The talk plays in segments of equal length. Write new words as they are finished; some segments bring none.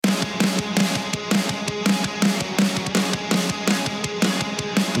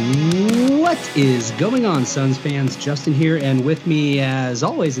Is going on, Suns fans? Justin here, and with me, as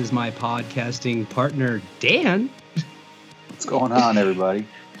always, is my podcasting partner, Dan. What's going on, everybody?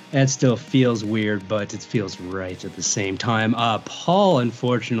 That still feels weird, but it feels right at the same time. Paul,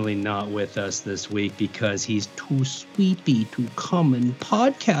 unfortunately, not with us this week because he's too sleepy to come and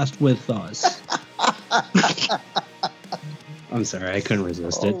podcast with us. I'm sorry, I couldn't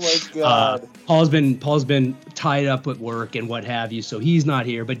resist it. Oh my God. Paul's been tied up with work and what have you, so he's not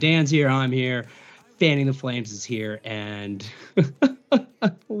here. But Dan's here, I'm here. Fanning the Flames is here, and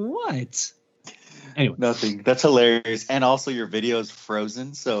what? Anyway, Nothing. That's hilarious. And also, your video is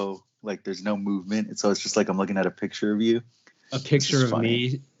frozen, so like there's no movement. So it's just like I'm looking at a picture of you. A picture of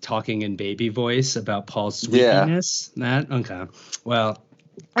me talking in baby voice about Paul's sweetiness. Yeah. That okay. Well,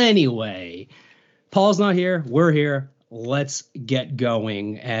 anyway, Paul's not here. We're here. Let's get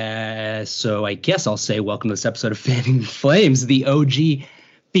going. So I guess I'll say welcome to this episode of Fanning the Flames, the OG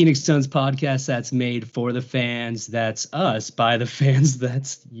Phoenix Suns podcast that's made for the fans. That's us by the fans.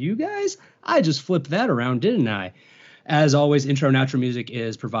 That's you guys. I just flipped that around, didn't I? As always, intro and outro music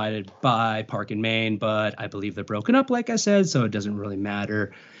is provided by Park and Main, but I believe they're broken up, like I said, so it doesn't really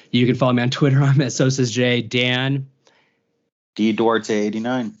matter. You can follow me on Twitter. I'm at SosasJ. Dan. D Duarte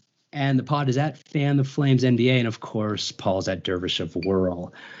 89. And the pod is at Fan the Flames NBA. And of course, Paul's at Dervish of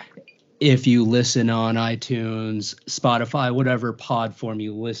Whirl. If you listen on iTunes, Spotify, whatever pod form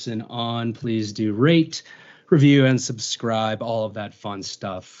you listen on, please do rate, review, and subscribe. All of that fun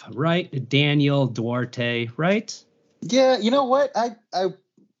stuff. Right? Daniel Duarte, right? Yeah, you know what? I'd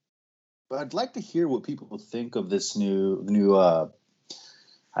like to hear what people think of this new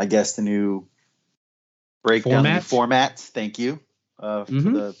I guess the new breakdown, the new format. Thank you. For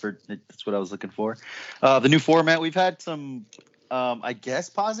that's what I was looking for. The new format. We've had some, I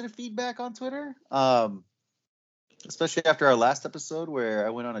guess, positive feedback on Twitter, especially after our last episode where I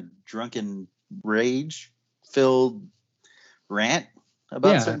went on a drunken rage-filled rant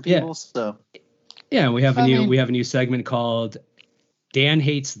about certain people. So yeah, we have a new segment called Dan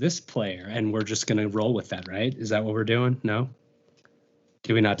Hates This Player, and we're just gonna roll with that, right? Is that what we're doing? No.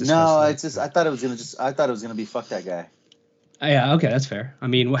 Do we not discuss? No, that? it's just I thought it was gonna be fuck that guy. Yeah, okay, that's fair. I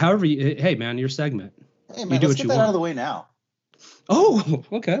mean, however, hey man, your segment. Hey man, let's get that out of the way now. Oh,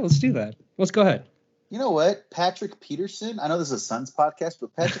 okay, let's do that. Let's go ahead. You know what, Patrick Peterson? I know this is a Suns podcast,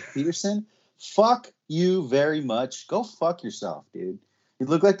 but Patrick Peterson, fuck you very much. Go fuck yourself, dude. You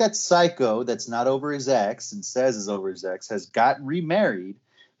look like that psycho that's not over his ex and says is over his ex, has gotten remarried,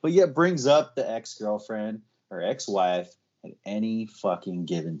 but yet brings up the ex-girlfriend or ex-wife at any fucking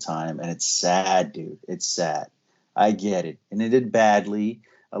given time. And it's sad, dude. It's sad. I get it. And it did badly.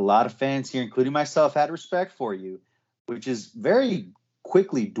 A lot of fans here, including myself, had respect for you, which is very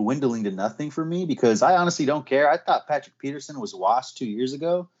quickly dwindling to nothing for me because I honestly don't care. I thought Patrick Peterson was washed 2 years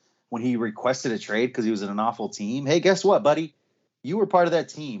ago when he requested a trade because he was in an awful team. Hey, guess what, buddy? You were part of that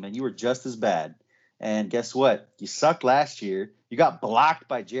team and you were just as bad. And guess what? You sucked last year. You got blocked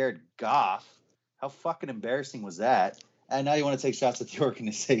by Jared Goff. How fucking embarrassing was that? And now you want to take shots at the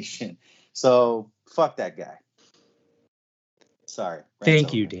organization. So fuck that guy. Sorry.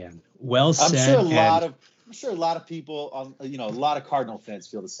 Thank you, Dan. Well said. I'm sure a lot of people on, a lot of Cardinal fans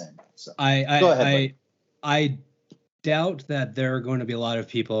feel the same. So go ahead. I doubt that there are going to be a lot of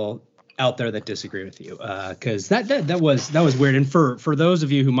people out there that disagree with you, because that was weird. And for those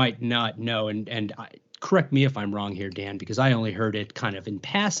of you who might not know, and correct me if I'm wrong here, Dan, because I only heard it kind of in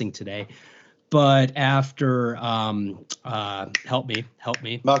passing today. But after help me,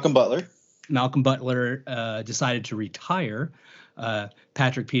 Malcolm Butler decided to retire.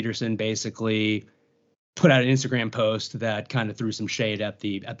 Patrick Peterson basically put out an Instagram post that kind of threw some shade at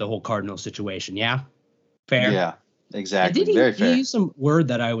the whole Cardinal situation. Yeah, fair. Yeah, exactly. Very fair. He used some word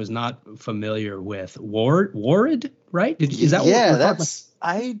that I was not familiar with. Warrid, right? Is that? Yeah, that's.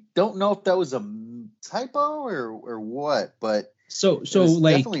 I don't know if that was a typo or what, but so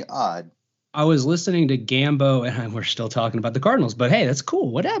like definitely odd. I was listening to Gambo, and we're still talking about the Cardinals, but hey, that's cool.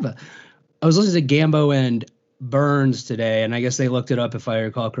 Whatever. I was listening to Gambo and Burns today, and I guess they looked it up, if I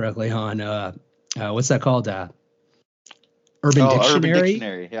recall correctly, on what's that called? Urban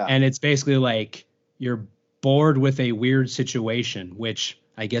Dictionary. Yeah. And it's basically like you're bored with a weird situation, which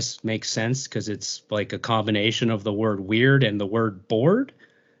I guess makes sense because it's like a combination of the word weird and the word bored.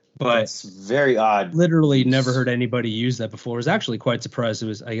 But it's very odd. Literally never heard anybody use that before. I was actually quite surprised.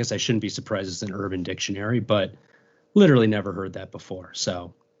 I guess I shouldn't be surprised it's an Urban Dictionary, but literally never heard that before.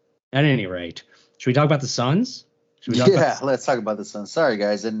 So at any rate, should we talk about the Suns? Let's talk about the Suns. Sorry,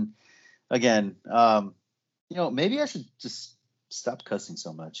 guys. And again, maybe I should just stop cussing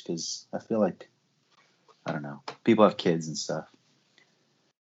so much because I feel like, I don't know, people have kids and stuff.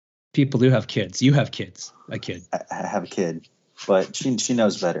 People do have kids. You have kids. A kid. I have a kid, but she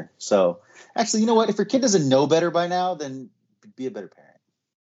knows better. So actually, you know what? If your kid doesn't know better by now, then be a better parent.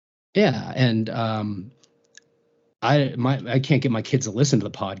 Yeah, and I can't get my kids to listen to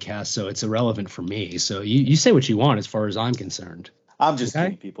the podcast, so it's irrelevant for me. So you say what you want as far as I'm concerned. I'm just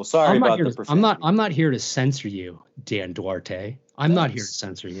kidding, people. Sorry about the profanity. I'm not here to censor you, Dan Duarte. I'm not here to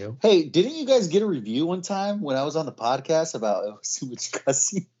censor you. Hey, didn't you guys get a review one time when I was on the podcast about too much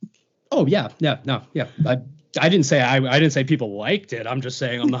cussing? Oh yeah. I didn't say people liked it. I'm just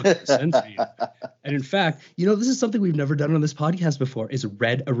saying I'm not going to censor you. And in fact, this is something we've never done on this podcast before: is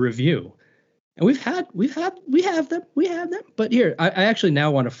read a review. And we have them. But here, I actually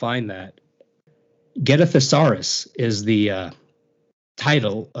now want to find that. Get a Thesaurus is the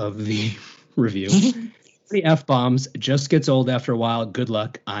title of the review. The F-bombs just gets old after a while. Good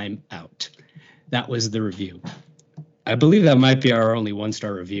luck. I'm out. That was the review. I believe that might be our only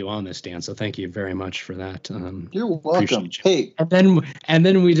 1-star review on this, Dan. So thank you very much for that. You're welcome. Hey, and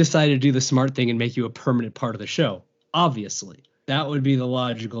then we decided to do the smart thing and make you a permanent part of the show. Obviously, that would be the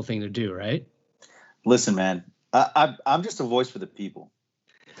logical thing to do, right? Listen, man, I'm just a voice for the people.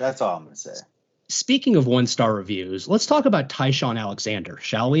 That's all I'm going to say. Speaking of 1-star reviews, let's talk about Ty-Shon Alexander,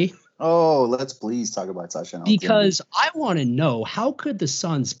 shall we? Oh, let's please talk about Ty-Shon Alexander. Because I want to know, how could the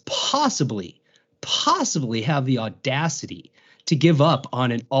Suns possibly have the audacity to give up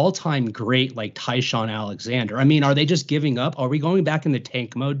on an all-time great like Ty-Shon Alexander? I mean, are they just giving up? Are we going back in the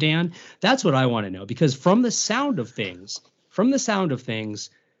tank mode, Dan? That's what I want to know. Because from the sound of things,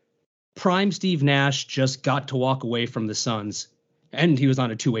 prime Steve Nash just got to walk away from the Suns, and he was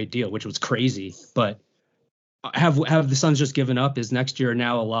on a 2-way deal, which was crazy. But have the Suns just given up? Is next year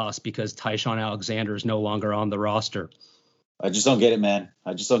now a loss because Ty-Shon Alexander is no longer on the roster? I just don't get it, man.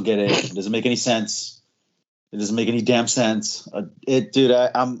 I just don't get it. It doesn't make any sense. It doesn't make any damn sense. Dude,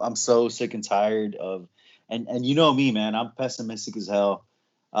 I'm so sick and tired of, and you know me, man. I'm pessimistic as hell.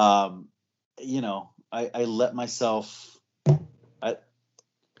 I let myself.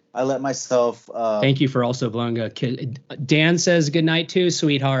 I let myself. Thank you for also blowing a kiss. Dan says good night too,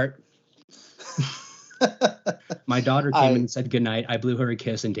 sweetheart. My daughter came in and said good night. I blew her a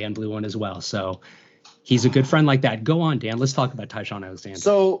kiss, and Dan blew one as well. So he's a good friend like that. Go on, Dan. Let's talk about Ty-Shon Alexander.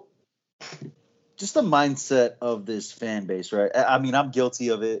 So, just the mindset of this fan base, right? I mean, I'm guilty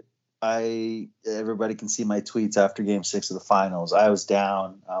of it. Everybody can see my tweets after Game 6 of the finals. I was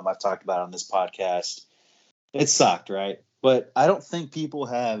down. I've talked about it on this podcast. It sucked, right? But I don't think people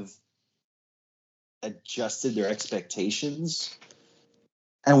have adjusted their expectations.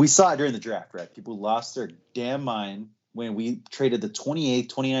 And we saw it during the draft, right? People lost their damn mind when we traded the 28th,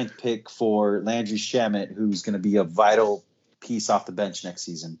 29th pick for Landry Shamet, who's going to be a vital piece off the bench next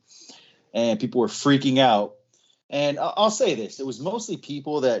season. And people were freaking out. And I'll say this. It was mostly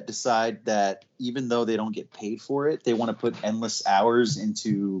people that decide that even though they don't get paid for it, they want to put endless hours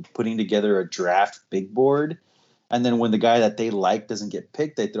into putting together a draft big board. And then when the guy that they like doesn't get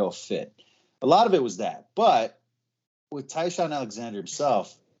picked, they throw a fit. A lot of it was that. But with Ty-Shon Alexander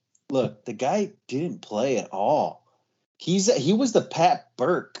himself, look, the guy didn't play at all. He was the Pat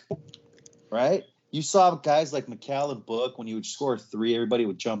Burke, right? You saw guys like Mikal and Book, when he would score 3, everybody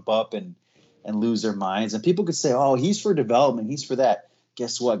would jump up and lose their minds. And people could say, oh, he's for development. He's for that.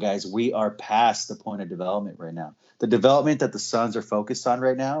 Guess what, guys? We are past the point of development right now. The development that the Suns are focused on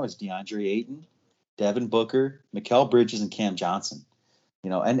right now is DeAndre Ayton, Devin Booker, Mikal Bridges, and Cam Johnson.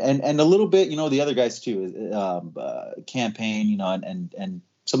 And a little bit, the other guys too, Campaign, and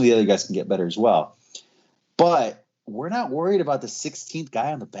some of the other guys can get better as well. But we're not worried about the 16th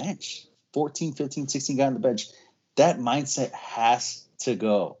guy on the bench, 14, 15, 16 guy on the bench. That mindset has to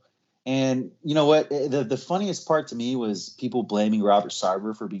go. And you know what? The funniest part to me was people blaming Robert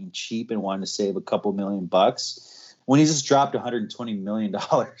Sarver for being cheap and wanting to save a couple $1,000,000 when he just dropped $120 million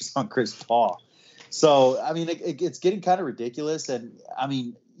on Chris Paul. So, I mean, it's getting kind of ridiculous. And, I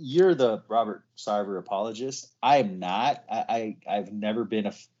mean, you're the Robert Sarver apologist. I am not. I've never been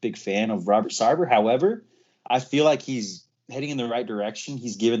a big fan of Robert Sarver. However, I feel like he's heading in the right direction.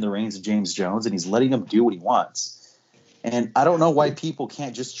 He's given the reins to James Jones, and he's letting him do what he wants. And I don't know why people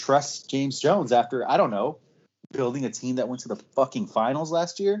can't just trust James Jones after, I don't know, building a team that went to the fucking finals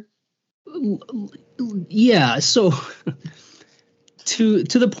last year. Yeah, so to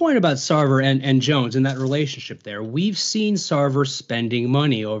the point about Sarver and Jones and that relationship there, we've seen Sarver spending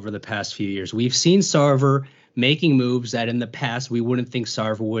money over the past few years. We've seen Sarver making moves that in the past we wouldn't think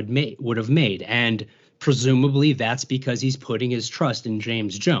Sarver would have made. And presumably that's because he's putting his trust in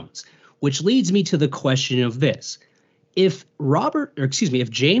James Jones, which leads me to the question of this. If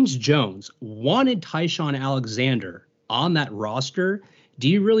James Jones wanted Ty-Shon Alexander on that roster, do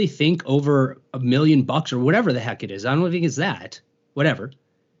you really think over $1 million or whatever the heck it is? I don't think it's that. Whatever.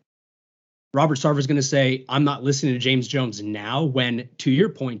 Robert Sarver's going to say, I'm not listening to James Jones now, when, to your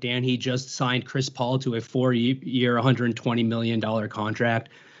point, Dan, he just signed Chris Paul to a 4-year, $120 million contract,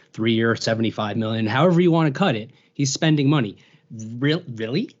 3-year, $75 million, however you want to cut it. He's spending money.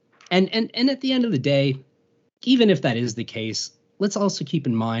 Really? And at the end of the day, even if that is the case, let's also keep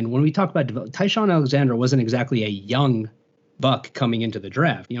in mind when we talk about Ty-Shon Alexander wasn't exactly a young buck coming into the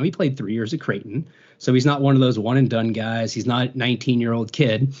draft. He played 3 years at Creighton, so he's not one of those one and done guys. He's not a 19-year-old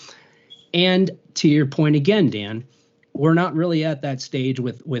kid. And to your point again, Dan, we're not really at that stage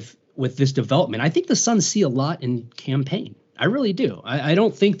with this development. I think the Suns see a lot in Cam Payne. I really do. I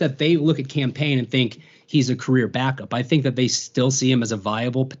don't think that they look at Cam Payne and think he's a career backup. I think that they still see him as a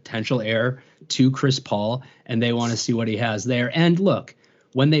viable potential heir to Chris Paul, and they want to see what he has there. And look,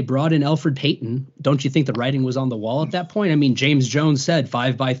 when they brought in Elfrid Payton, don't you think the writing was on the wall at that point? I mean, James Jones said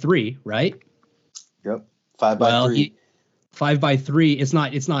 5x3, right? Yep, 5x3. 5x3. It's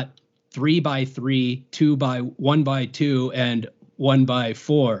not 3x3, 1x2, and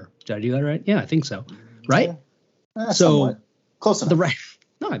 1x4. Did I do that right? Yeah, I think so. Right? So somewhat. Close enough.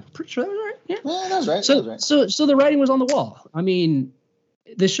 No, I'm pretty sure that was right. Yeah, that was right. So the writing was on the wall. I mean,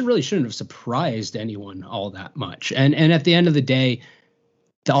 this shouldn't have surprised anyone all that much. And at the end of the day,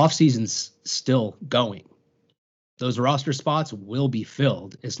 the offseason's still going. Those roster spots will be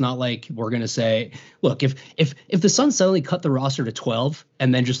filled. It's not like we're going to say, look, if the Suns suddenly cut the roster to 12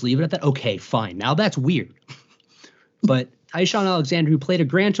 and then just leave it at that, okay, fine. Now that's weird. But Ty-Shon Alexander, who played a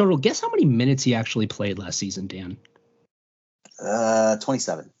grand total, guess how many minutes he actually played last season, Dan?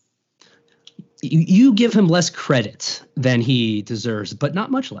 27. You give him less credit than he deserves, but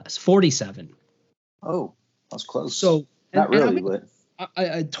not much less. 47. Oh, that was close. So not really, but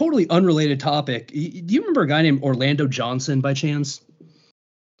a totally unrelated topic. Do you remember a guy named Orlando Johnson by chance?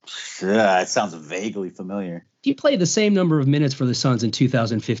 Yeah, it sounds vaguely familiar. He played the same number of minutes for the Suns in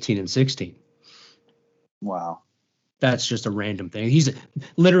 2015 and 16. Wow. That's just a random thing. He's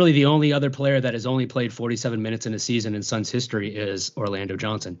literally the only other player that has only played 47 minutes in a season in Suns history is Orlando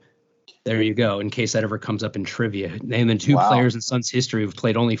Johnson. There you go. In case that ever comes up in trivia, name the two players in Suns history who've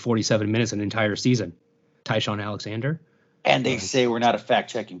played only 47 minutes an entire season. Ty-Shon Alexander. And they say we're not a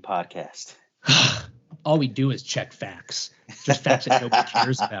fact-checking podcast. All we do is check facts, just facts that nobody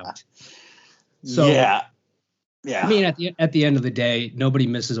cares about. So yeah. I mean, at the end of the day, nobody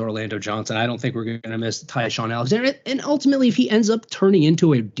misses Orlando Johnson. I don't think we're going to miss Ty-Shon Alexander. And ultimately, if he ends up turning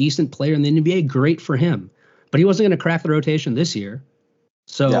into a decent player in the NBA, great for him. But he wasn't going to crack the rotation this year.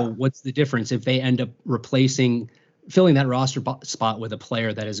 So what's the difference if they end up filling that roster spot with a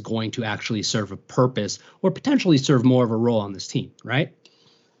player that is going to actually serve a purpose or potentially serve more of a role on this team, right?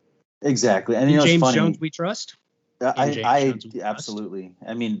 Exactly. And James funny. Jones, we trust. I absolutely.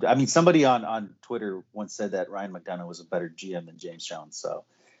 I mean, somebody on Twitter once said that Ryan McDonough was a better GM than James Jones. So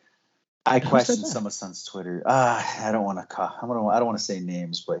I questioned some of Suns Twitter. I don't want to say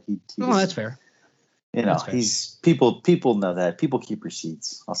names, but he that's fair. He's people know that. People keep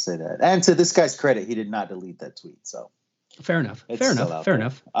receipts. I'll say that. And to this guy's credit, he did not delete that tweet. So fair enough. Yeah.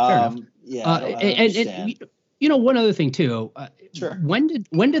 And one other thing too. Sure. When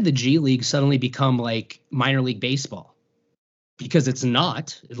did the G League suddenly become like minor league baseball? Because it's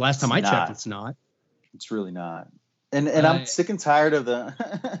not. Last time I checked, it's not. It's really not. And I'm sick and tired of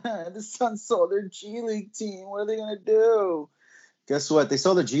the Suns sold their G League team. What are they gonna do? Guess what? They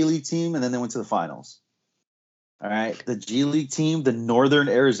sold their G League team and then they went to the finals. All right. The G League team, the Northern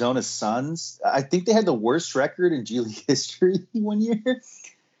Arizona Suns, I think they had the worst record in G League history one year.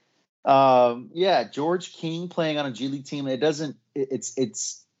 George King playing on a G League team.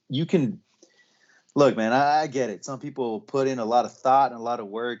 You can look, man, I get it. Some people put in a lot of thought and a lot of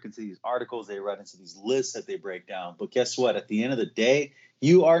work into these articles they write, into these lists that they break down. But guess what? At the end of the day,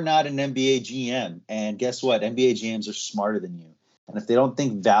 you are not an NBA GM. And guess what? NBA GMs are smarter than you. And if they don't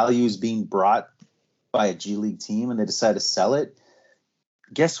think value is being brought by a G League team and they decide to sell it,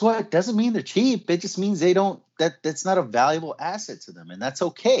 guess what? It doesn't mean they're cheap. It just means that's not a valuable asset to them. And that's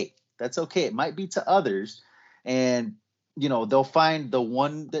okay. That's okay. It might be to others. And, they'll find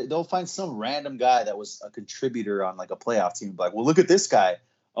some random guy that was a contributor on like a playoff team. Like, well, look at this guy.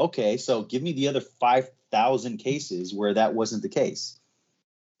 Okay. So give me the other 5,000 cases where that wasn't the case.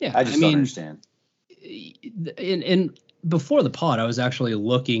 Yeah. I don't understand. And before the pod, I was actually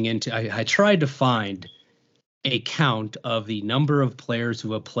looking into, I tried to find a count of the number of players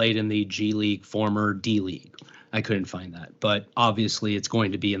who have played in the G League, former D League. I couldn't find that, but obviously it's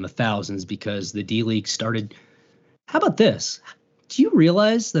going to be in the thousands because the D League started. How about this? Do you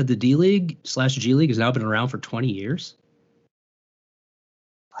realize that the D League / G League has now been around for 20 years?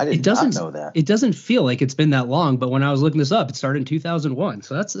 I did not know that. It doesn't feel like it's been that long, but when I was looking this up, it started in 2001.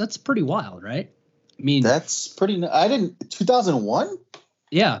 So that's pretty wild, right? I mean, that's pretty. I didn't 2001.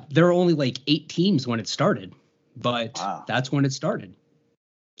 Yeah, there were only like 8 teams when it started, but That's when it started.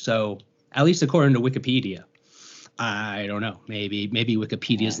 So at least according to Wikipedia, I don't know. Maybe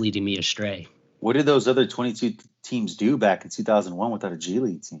Wikipedia's leading me astray. What did those other 22 teams do back in 2001 without a G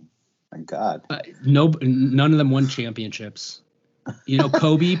League team? My God. None of them won championships. You know,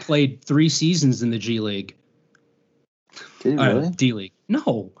 Kobe played 3 seasons in the G League. Did he really? D League.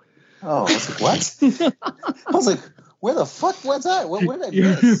 No. Oh, I was like, what? I was like, where the fuck was that? Where did I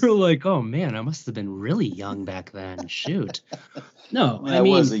miss? You're like, oh man, I must have been really young back then. Shoot. No, I mean, I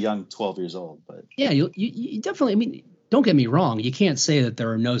was a young 12 years old, but yeah, you definitely. I mean, don't get me wrong. You can't say that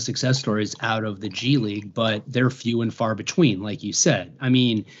there are no success stories out of the G League, but they're few and far between, like you said. I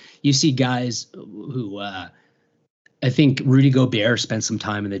mean, you see guys who I think Rudy Gobert spent some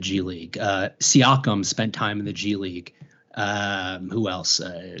time in the G League. Siakam spent time in the G League. Who else?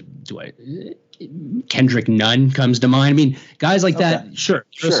 Kendrick Nunn comes to mind. I mean, guys like that. Sure.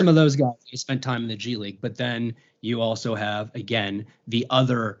 Some of those guys who spent time in the G League, but then you also have, again, the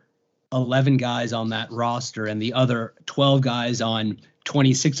other 11 guys on that roster and the other 12 guys on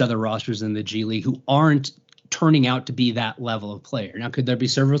 26 other rosters in the G League who aren't turning out to be that level of player. Now, could there be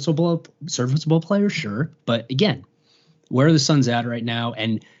serviceable players? Sure. But again, where are the Suns at right now?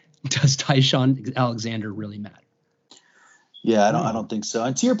 And does Ty-Shon Alexander really matter? Yeah, I don't think so.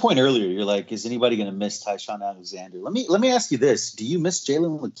 And to your point earlier, you're like, is anybody going to miss Ty-Shon Alexander? Let me ask you this: do you miss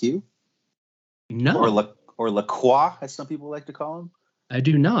Jalen Lecque? No. Or Lacroix, as some people like to call him? I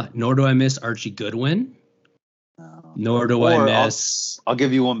do not. Nor do I miss Archie Goodwin. No. Nor do I miss. I'll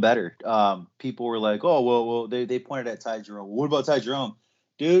give you one better. People were like, oh, well, they pointed at Ty Jerome. What about Ty Jerome?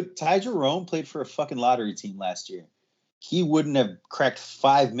 Dude, Ty Jerome played for a fucking lottery team last year. He wouldn't have cracked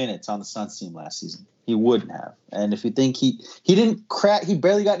 5 minutes on the Suns team last season. He wouldn't have. And if you think he didn't crack, he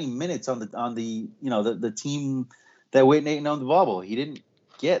barely got any minutes on the team that Wade Nayton owned the bubble. He didn't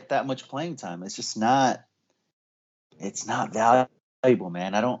get that much playing time. It's just not. It's not valuable,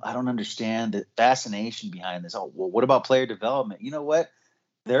 man. I don't understand the fascination behind this. Oh, well, what about player development? You know what?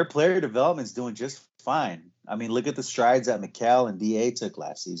 Their player development's doing just fine. I mean, look at the strides that Mikal and DA took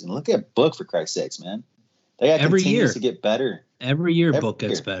last season. Look at Book, for Christ's sakes, man. They got continues to get better. Every year, Book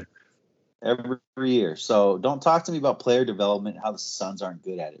gets better. Every year. So don't talk to me about player development and how the Suns aren't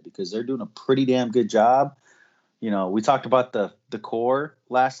good at it, because they're doing a pretty damn good job. You know, we talked about the core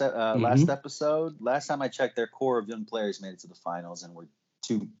last episode. Last time I checked, their core of young players made it to the finals and were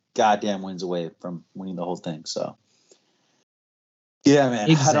 2 goddamn wins away from winning the whole thing. So, yeah, man,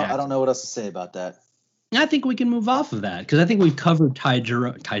 exactly. I don't know what else to say about that. I think we can move off of that because I think we've covered Ty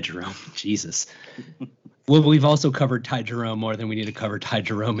Jerome. Jesus. Well, we've also covered Ty Jerome more than we need to cover Ty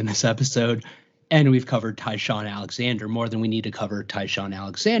Jerome in this episode. And we've covered Ty-Shon Alexander more than we need to cover Ty-Shon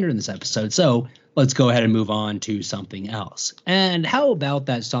Alexander in this episode. So let's go ahead and move on to something else. And how about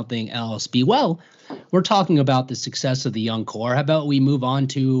that something else be? Well, we're talking about the success of the young core. How about we move on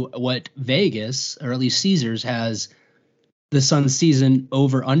to what Vegas, or at least Caesars, has the Suns season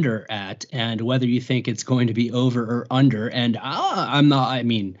over under at, and whether you think it's going to be over or under. And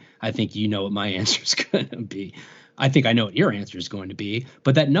I think you know what my answer is going to be. I think I know what your answer is going to be,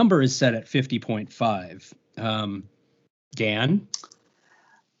 but that number is set at 50.5. Dan?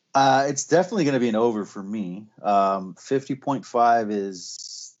 It's definitely going to be an over for me. 50.5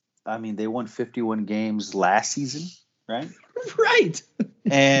 is, they won 51 games last season, right? Right.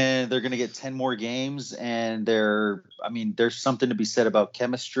 And they're going to get 10 more games. And there's something to be said about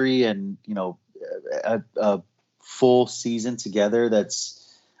chemistry and, a full season together.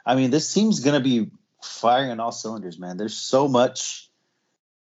 This team's going to be firing on all cylinders, man. There's so much,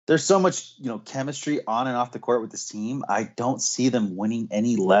 chemistry on and off the court with this team. I don't see them winning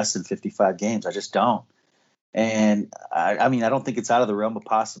any less than 55 games. I just don't. And I don't think it's out of the realm of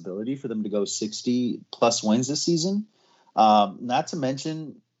possibility for them to go 60 plus wins this season. Not to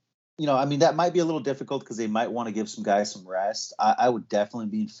mention, that might be a little difficult because they might want to give some guys some rest. I would definitely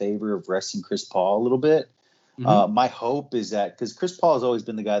be in favor of resting Chris Paul a little bit. Mm-hmm. My hope is that, because Chris Paul has always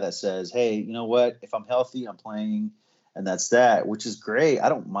been the guy that says, hey, you know what? If I'm healthy, I'm playing, and that's that, which is great. I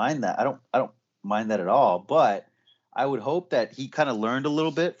don't mind that. I don't mind that at all. But I would hope that he kind of learned a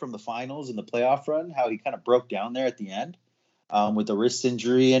little bit from the finals and the playoff run, how he kind of broke down there at the end with the wrist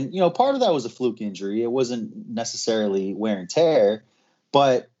injury. And, part of that was a fluke injury. It wasn't necessarily wear and tear,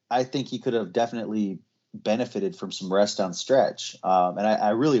 but I think he could have definitely benefited from some rest on stretch. And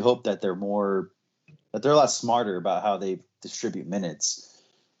I really hope that they're a lot smarter about how they distribute minutes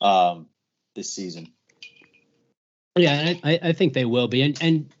this season. Yeah, I think they will be.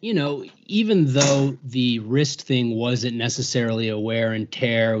 And even though the wrist thing wasn't necessarily a wear and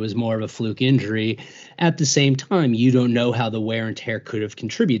tear, it was more of a fluke injury, at the same time, you don't know how the wear and tear could have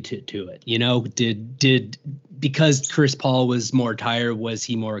contributed to it. Did because Chris Paul was more tired, was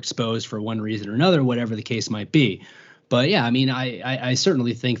he more exposed for one reason or another, whatever the case might be. But yeah, I mean, I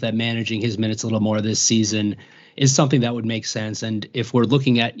certainly think that managing his minutes a little more this season is something that would make sense. And if we're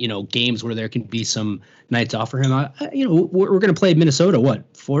looking at, games where there can be some nights off for him, we're going to play Minnesota.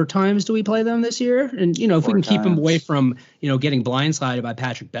 What, 4 times do we play them this year? And, if we can keep him away from, getting blindsided by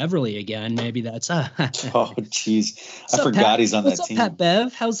Patrick Beverly again, maybe that's. Oh, jeez. I forgot he's on that team. What's up, Pat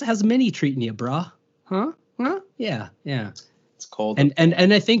Bev? How's Minnie treating you, brah? Huh? Yeah. It's cold. And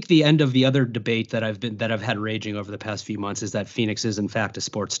I think the end of the other debate that I've had raging over the past few months is that Phoenix is in fact a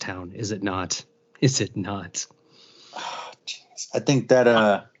sports town. Is it not? Is it not? Oh, jeez. I think that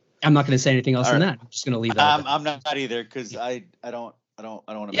I'm not going to say anything else on that. I'm just going to leave that. I'm not either, because I don't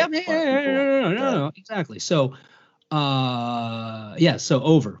want to. Yeah, no, exactly. So, so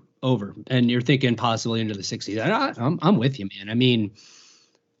over, and you're thinking possibly into the 60s. I'm with you, man. I mean,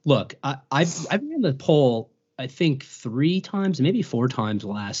 look, I've ran the poll, I think 3 times, maybe 4 times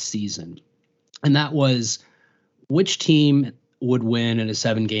last season, and that was which team would win in a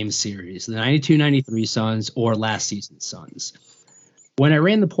 7-game series, the 92-93 Suns or last season's Suns. When I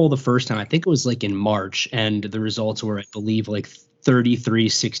ran the poll the first time, I think it was like in March, and the results were, I believe, like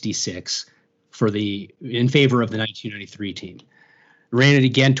 33-66 in favor of the 1993 team. Ran it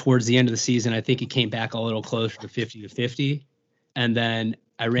again towards the end of the season. I think it came back a little closer to 50-50. And then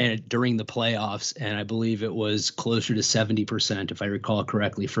I ran it during the playoffs, and I believe it was closer to 70%, if I recall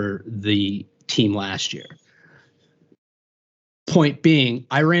correctly, for the team last year. Point being,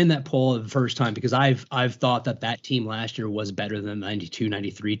 I ran that poll the first time because I've thought that team last year was better than the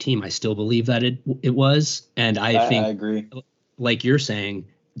 92-93 team. I still believe that it was. And I think, agree. Like you're saying,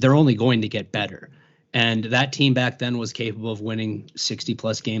 they're only going to get better. And that team back then was capable of winning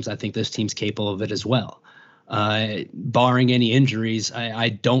 60-plus games. I think this team's capable of it as well. Barring any injuries, I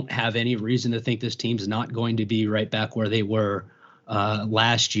don't have any reason to think this team's not going to be right back where they were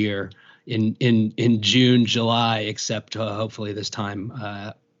last year in June, July, except hopefully this time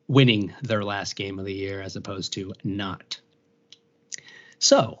winning their last game of the year as opposed to not.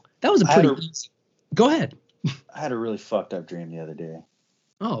 So that was Go ahead. I had a really fucked up dream the other day.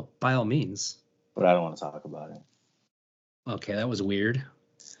 Oh, by all means. But I don't want to talk about it. Okay, that was weird.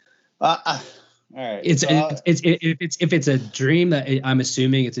 All right. If it's a dream that I'm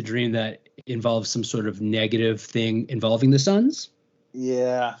assuming it's a dream that involves some sort of negative thing involving the Suns.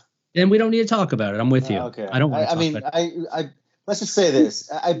 Yeah. Then we don't need to talk about it. I'm with you. Okay. I don't want to talk about it. I let's just say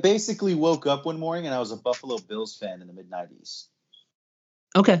this. I basically woke up one morning and I was a Buffalo Bills fan in the mid-90s.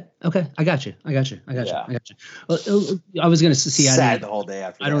 Okay. I got you. Well, I was going to see. Sad the whole day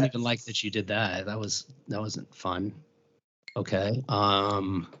after. I don't even like that you did that. That wasn't fun. Okay. All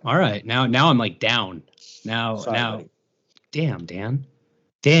right. Now I'm like down. Now. Damn, Dan.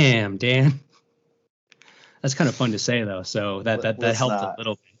 That's kind of fun to say though. So that helped a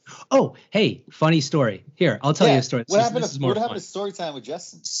little bit. Oh, hey, funny story. Here, I'll tell you a story. What happened to story time with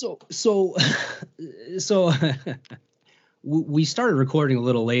Justin? So we started recording a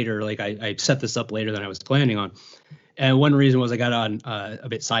little later. Like I set this up later than I was planning on. And one reason was I got on a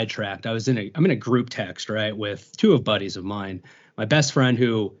bit sidetracked. I'm in a group text, right, with 2 buddies of mine. My best friend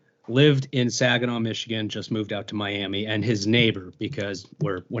who lived in Saginaw, Michigan, just moved out to Miami, and his neighbor, because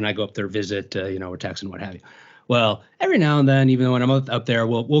when I go up there visit, we're texting, what have you. Well, every now and then, even when I'm up there,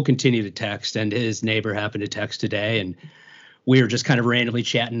 we'll continue to text. And his neighbor happened to text today, and we were just kind of randomly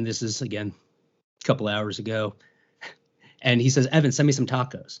chatting. This is, again, a couple hours ago. And he says, Evan, send me some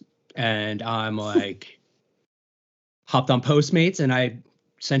tacos. And I'm like, hopped on Postmates, and I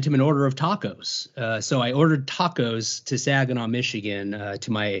sent him an order of tacos. So I ordered tacos to Saginaw, Michigan,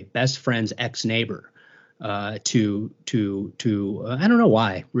 to my best friend's ex-neighbor, to I don't know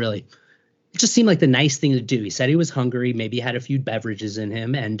why, really. It just seemed like the nice thing to do. He said he was hungry, maybe had a few beverages in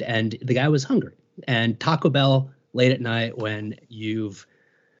him, and the guy was hungry. And Taco Bell late at night, when you've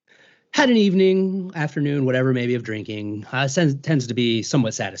had an evening, afternoon, whatever, maybe of drinking, tends to be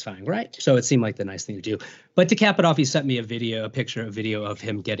somewhat satisfying, right? So it seemed like the nice thing to do. But to cap it off, he sent me a video of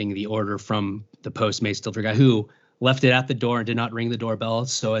him getting the order from the Postmates delivery guy, who left it at the door and did not ring the doorbell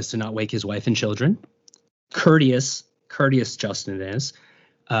so as to not wake his wife and children. Courteous Justin is.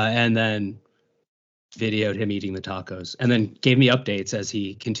 And then videoed him eating the tacos, and then gave me updates as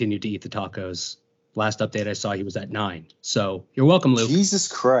he continued to eat the tacos. Last update I saw, he was at 9. So you're welcome, Luke. Jesus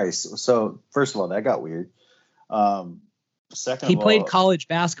Christ. So first of all, that got weird. Second He of played all, college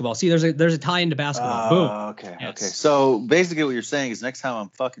basketball. See, there's a tie into basketball. Boom. Okay. Yes. Okay. So basically, what you're saying is next time I'm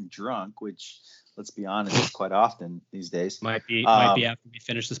fucking drunk, which let's be honest, is quite often these days. Might be after we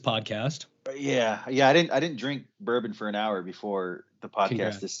finish this podcast. Yeah. I didn't drink bourbon for an hour before the podcast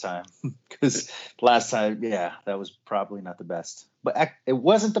Congrats. this time, because last time, that was probably not the best. But it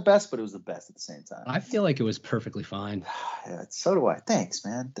wasn't the best, but it was the best at the same time. I feel like it was perfectly fine. Yeah. So do I. Thanks,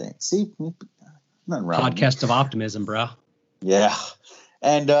 man. Thanks. See, nothing wrong. Podcast of optimism, bro. Yeah.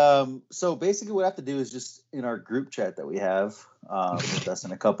 And so basically what I have to do is just in our group chat that we have with us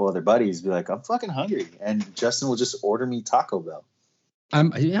and a couple other buddies, be like, I'm fucking hungry. And Justin will just order me Taco Bell.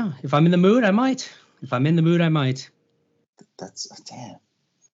 If I'm in the mood, I might. That's damn.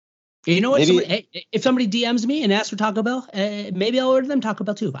 You know what? If somebody DMs me and asks for Taco Bell, maybe I'll order them Taco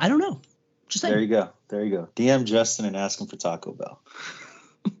Bell too. I don't know. Just saying. There you go. DM Justin and ask him for Taco Bell.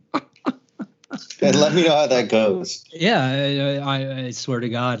 And let me know how that goes. Yeah, I swear to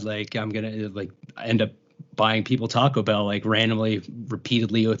God, like I'm gonna end up buying people Taco Bell like randomly,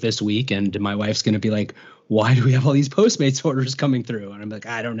 repeatedly with this week, and my wife's gonna be like, "Why do we have all these Postmates orders coming through?" And I'm like,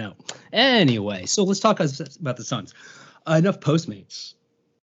 I don't know. anyway, so let's talk about the Suns. Enough Postmates.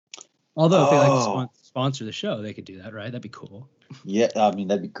 Although if they like to sponsor the show, they could do that, right? That'd be cool. Yeah, I mean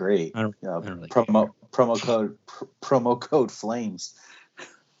that'd be great. I don't really promo code Flames.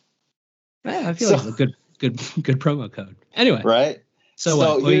 Yeah, I feel like it's a good promo code. Anyway, right? So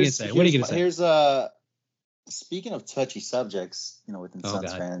what are you gonna say? What are you gonna say? Here's speaking of touchy subjects, within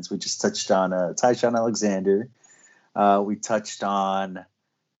Suns fans, we just touched on Tyshawn Alexander. We touched on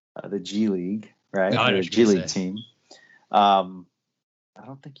the G League, right? The G League team. I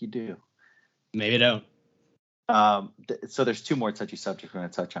don't think you do. Maybe I don't. So there's two more touchy subjects we're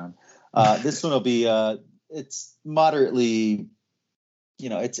going to touch on. This one will be it's moderately,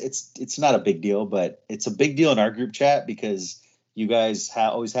 it's not a big deal, but it's a big deal in our group chat because you guys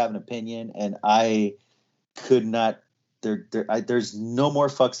always have an opinion, and I could not. There's no more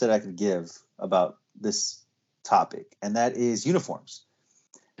fucks that I could give about this topic, and that is uniforms.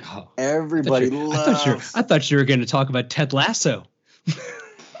 Oh, everybody loves. I thought you were going to talk about Ted Lasso.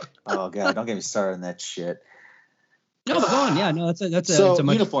 Oh God! Don't get me started on that shit. No, but go on. Yeah, no, that's a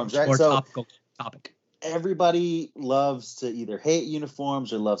much uniforms, right? more topical topic. Everybody loves to either hate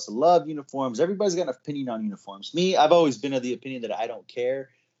uniforms or loves to love uniforms. Everybody's got an opinion on uniforms. Me, I've always been of the opinion that I don't care.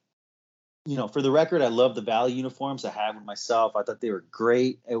 For the record, I love the Valley uniforms. I have them myself. I thought they were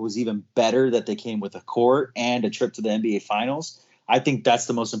great. It was even better that they came with a court and a trip to the NBA Finals. I think that's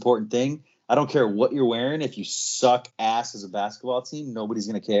the most important thing. I don't care what you're wearing. If you suck ass as a basketball team, nobody's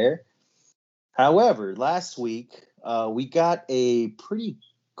going to care. However, last week, we got a pretty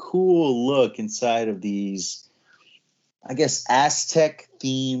cool look inside of these, I guess,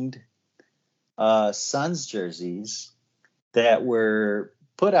 Aztec-themed Suns jerseys that were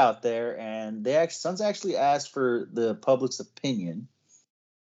put out there. And Suns actually asked for the public's opinion.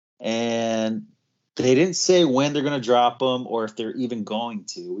 And they didn't say when they're going to drop them or if they're even going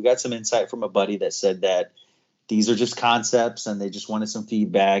to. We got some insight from a buddy that said that these are just concepts and they just wanted some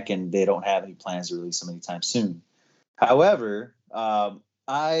feedback and they don't have any plans to release them anytime soon. However,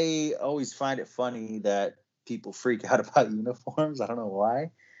 I always find it funny that people freak out about uniforms. I don't know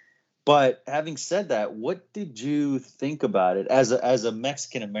why. But having said that, what did you think about it? As a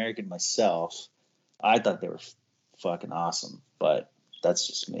Mexican-American myself, I thought they were fucking awesome. But that's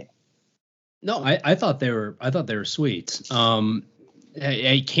just me. No, I thought they were sweet.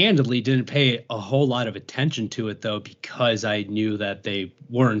 I candidly didn't pay a whole lot of attention to it though, because I knew that they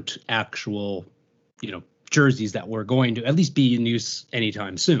weren't actual, jerseys that were going to at least be in use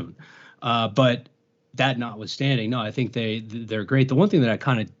anytime soon. But that notwithstanding, no, I think they're great. The one thing that I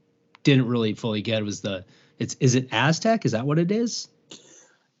kind of didn't really fully get was is it Aztec? Is that what it is?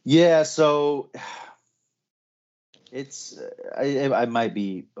 Yeah. So. It's I might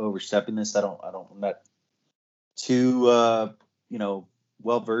be overstepping this. I'm not too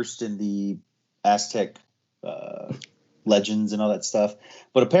well versed in the Aztec legends and all that stuff.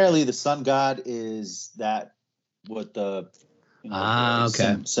 But apparently the sun god is that what the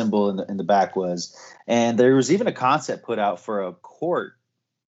symbol in the back was. And there was even a concept put out for a court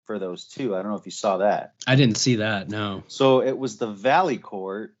for those two. I don't know if you saw that. I didn't see that. No. So it was the Valley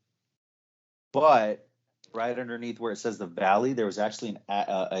Court, but right underneath where it says the Valley, there was actually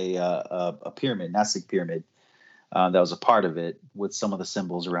a pyramid, Nazca pyramid, that was a part of it with some of the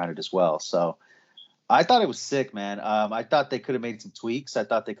symbols around it as well. So I thought it was sick, man. I thought they could have made some tweaks. I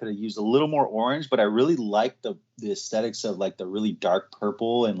thought they could have used a little more orange, but I really liked the aesthetics of like the really dark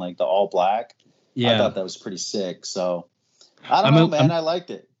purple and like the all black. Yeah, I thought that was pretty sick. So I don't know, man. I liked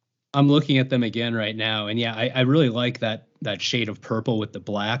it. I'm looking at them again right now, and yeah, I really like that that shade of purple with the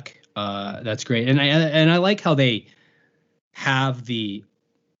black. That's great, and I like how they have the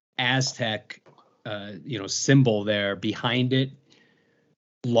Aztec, symbol there behind it,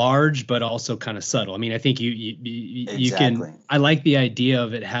 large but also kind of subtle. I mean, I think you can. I like the idea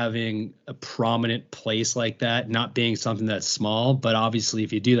of it having a prominent place like that, not being something that's small. But obviously,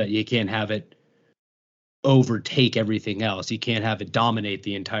 if you do that, you can't have it overtake everything else. You can't have it dominate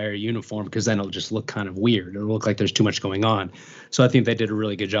the entire uniform, because then it'll just look kind of weird. It'll look like there's too much going on. So I think they did a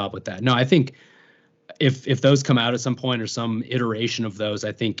really good job with that. No, I think if those come out at some point, or some iteration of those,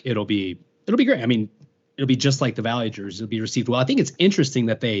 I think it'll be great. I mean, it'll be just like the Valley jerseys. It'll be received well. I think it's interesting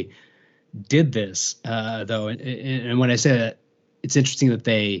that they did this, though. And when I say that, it's interesting that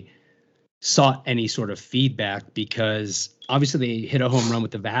they sought any sort of feedback, because obviously they hit a home run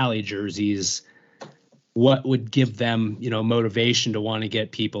with the Valley jerseys. What would give them, motivation to want to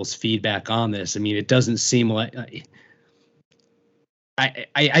get people's feedback on this? I mean, it doesn't seem like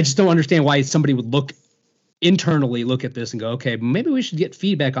I just don't understand why somebody would internally look at this and go, okay, maybe we should get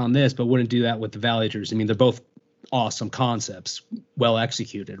feedback on this, but wouldn't do that with the Valley jersey. I mean, they're both awesome concepts, well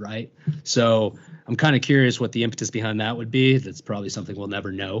executed, right? So I'm kind of curious what the impetus behind that would be. That's probably something we'll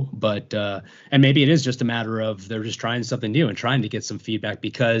never know, but and maybe it is just a matter of they're just trying something new and trying to get some feedback,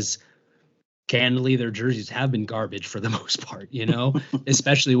 because candidly, their jerseys have been garbage for the most part,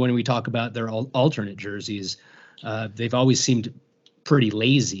 especially when we talk about their alternate jerseys. They've always seemed pretty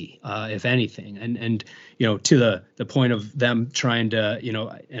lazy, if anything. And to the point of them trying to,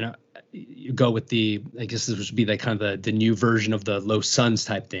 you go with I guess this would be like kind of the new version of the Los Suns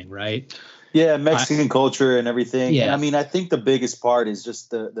type thing, right? Yeah, Mexican culture and everything. Yeah. And I mean, I think the biggest part is just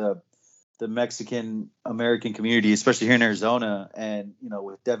the Mexican American community, especially here in Arizona, and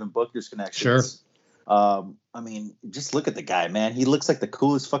with Devin Booker's connections. Sure. I mean, just look at the guy, man. He looks like the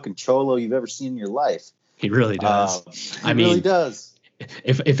coolest fucking cholo you've ever seen in your life. He really does. He really does.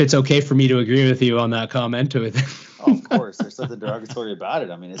 If it's okay for me to agree with you on that comment, oh, of course, there's something derogatory about it.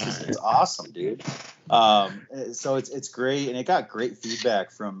 I mean, it's awesome, dude. So it's great, and it got great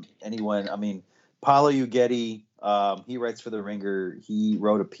feedback from anyone. I mean, Paolo Uggetti, he writes for The Ringer. He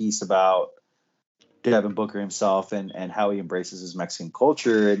wrote a piece about Devin Booker himself and how he embraces his Mexican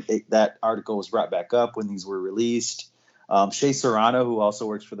culture. And that article was brought back up when these were released. Shea Serrano, who also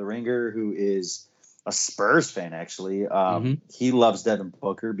works for The Ringer, who is a Spurs fan, actually. He loves Devin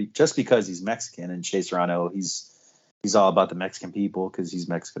Booker just because he's Mexican, and Shea Serrano, he's all about the Mexican people because he's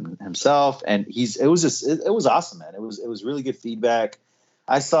Mexican himself. And it was awesome, man. It was really good feedback.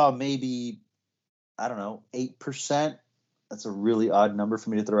 I saw maybe, I don't know, 8%. That's a really odd number for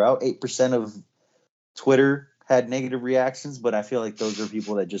me to throw out. 8% of Twitter had negative reactions, but I feel like those are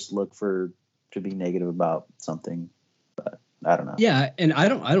people that just look to be negative about something. But I don't know. Yeah, and I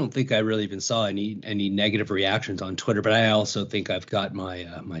don't think I really even saw any negative reactions on Twitter, but I also think I've got my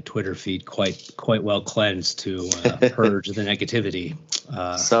my Twitter feed quite well cleansed to purge the negativity.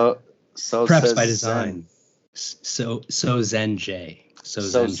 So perhaps by design. So Zen J.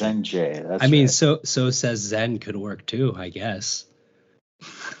 So Zen J. That's I mean, right. So says Zen could work too, I guess.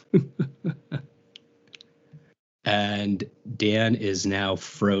 And Dan is now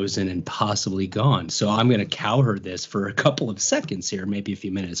frozen and possibly gone. So I'm going to cowherd this for a couple of seconds here, maybe a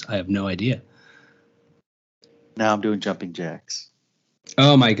few minutes. I have no idea. Now I'm doing jumping jacks.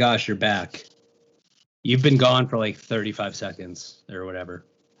 Oh my gosh, you're back. You've been gone for like 35 seconds or whatever.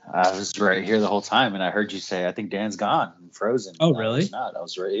 I was right here the whole time, and I heard you say, I think Dan's gone and frozen. Oh, really? I was not. I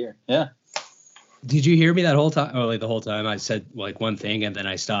was right here. Yeah. Did you hear me that whole time? Oh, like the whole time I said like one thing and then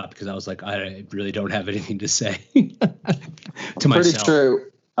I stopped because I was like, I really don't have anything to say to myself.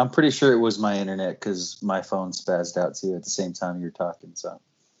 I'm pretty sure it was my internet because my phone spazzed out too at the same time you're talking. So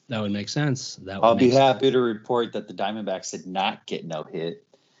that would make sense. I'll be happy to report that the Diamondbacks did not get no hit.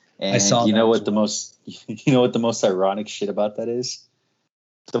 And I saw you know what the most ironic shit about that is?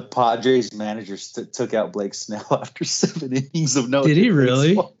 The Padres manager took out Blake Snell after 7 innings of no. Did he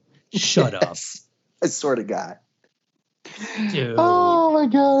really? Shut up. I swear to God. Dude. Oh my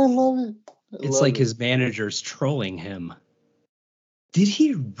God, I love it. It's like his manager's trolling him. Did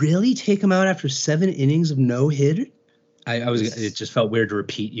he really take him out after 7 innings of no hitter? It just felt weird to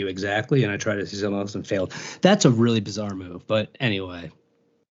repeat you exactly, and I tried to say something else and failed. That's a really bizarre move, but anyway.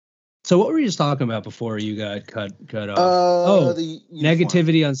 So what were you just talking about before you got cut off?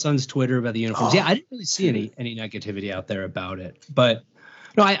 Negativity on Suns Twitter about the uniforms. Yeah, I didn't really see any negativity out there about it, but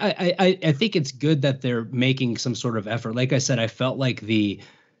no, I think it's good that they're making some sort of effort. Like I said, I feel like the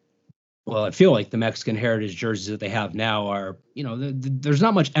Mexican heritage jerseys that they have now are, there's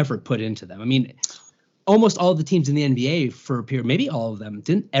not much effort put into them. I mean, almost all the teams in the NBA for a period, maybe all of them,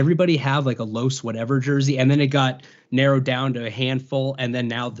 didn't everybody have like a Los whatever jersey? And then it got narrowed down to a handful. And then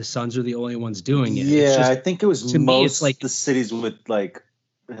now the Suns are the only ones doing it. Yeah, I think it was to me, most it's like the cities with like,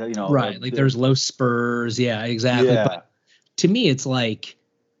 right. Like there's Los Spurs. Yeah, exactly. Yeah. But to me, it's like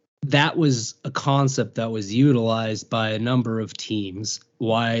that was a concept that was utilized by a number of teams.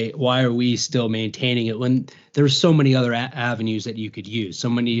 Why are we still maintaining it when there's so many other avenues that you could use, so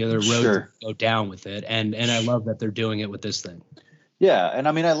many other roads to go down with it? And I love that they're doing it with this thing. Yeah, and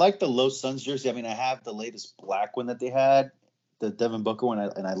I mean, I like the Los Suns jersey. I mean, I have the latest black one that they had, the Devin Booker one,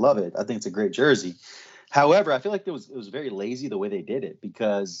 and I love it. I think it's a great jersey. However, I feel like it was very lazy the way they did it,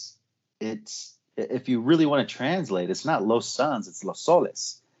 because it's, if you really want to translate, it's not Los Suns, it's Los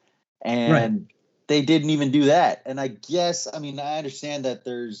Soles. And they didn't even do that. And I guess, I mean, I understand that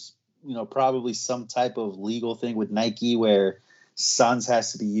there's, probably some type of legal thing with Nike where Suns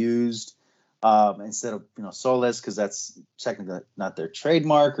has to be used instead of, Soles, because that's technically not their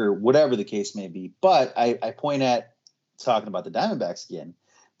trademark or whatever the case may be. But I point at, talking about the Diamondbacks again,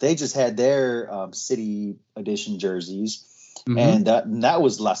 they just had their city edition jerseys. Mm-hmm. And that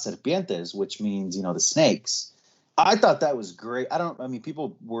was Las Serpientes, which means, the snakes. I thought that was great.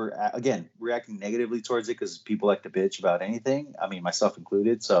 People were, again, reacting negatively towards it because people like to bitch about anything. I mean, myself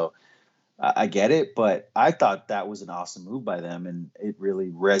included. So I get it. But I thought that was an awesome move by them. And it really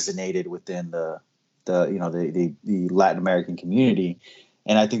resonated within the Latin American community.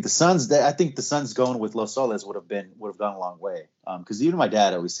 And I think the Suns going with Los Soles would have gone a long way. Because even my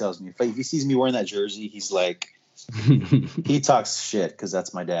dad always tells me, if he sees me wearing that jersey, he's like, he talks shit because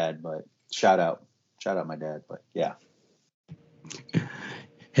that's my dad. But shout out my dad. But yeah,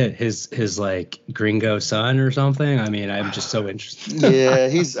 his like gringo son or something. I mean, I'm just so interested. Yeah,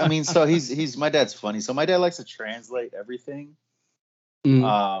 he's my dad's funny. So my dad likes to translate everything.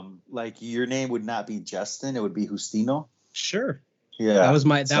 Like your name would not be Justin, it would be Justino. Sure. Yeah,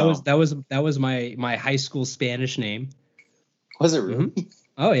 that was my high school Spanish name. Was it really? Mm-hmm.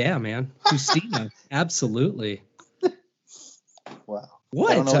 Oh yeah, man, Justino. Absolutely. Wow.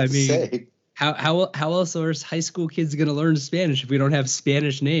 What? I mean, how else are high school kids going to learn Spanish if we don't have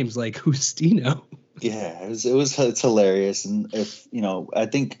Spanish names like Justino? Yeah, it's hilarious. And if I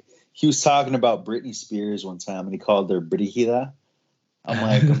think he was talking about Britney Spears one time and he called her Brigida. I'm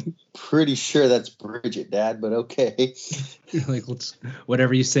like, I'm pretty sure that's Bridget, Dad, but okay. Like,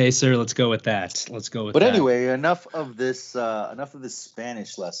 whatever you say, sir. Let's go with that. But anyway, enough of this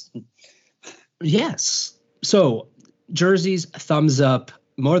Spanish lesson. Yes. So jerseys, thumbs up.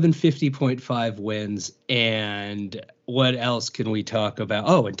 More than 50.5 wins. And what else can we talk about?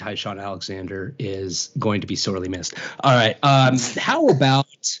 Oh, and Tyshawn Alexander is going to be sorely missed. All right. How about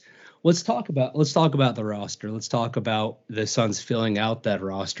let's talk about the roster. Let's talk about the Suns filling out that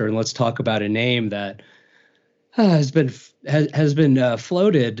roster, and let's talk about a name that has been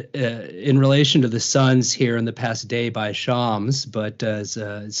floated in relation to the Suns here in the past day by Shams, but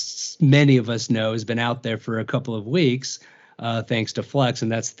as many of us know, has been out there for a couple of weeks. Thanks to Flex,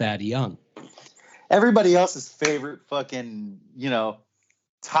 and that's Thad Young. Everybody else's favorite fucking,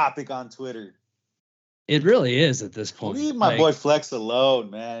 topic on Twitter. It really is at this point. Leave my boy Flex alone,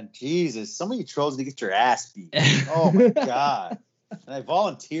 man. Jesus, some of you trolls need to get your ass beat. Oh my God. And I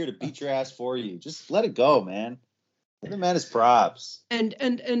volunteer to beat your ass for you. Just let it go, man. Give the man his props. And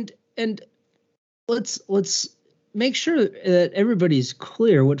let's make sure that everybody's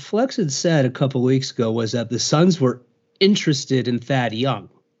clear. What Flex had said a couple weeks ago was that the Suns were interested in Thad Young,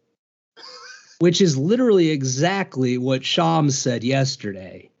 which is literally exactly what Shams said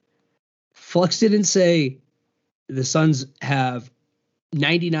yesterday. Flex didn't say the Suns have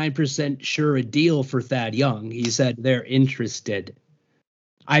 99% sure a deal for Thad Young. He said they're interested.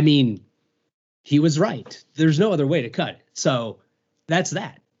 I mean, he was right. There's no other way to cut it. So that's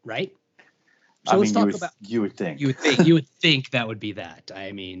that, right? So let's talk about. You would think that would be that.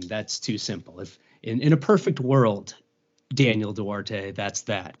 I mean, that's too simple. If in a perfect world, Daniel Duarte, that's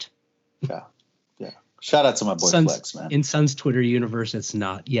that. Yeah. Shout out to my boy Flex, man. In Suns Twitter universe, it's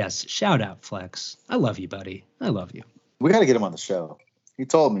not. Yes, shout out Flex. I love you, buddy. I love you. We got to get him on the show. He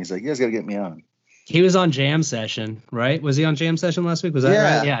told me, he's like, you guys got to get me on. He was on Jam Session, right? Was he on Jam Session last week? Was that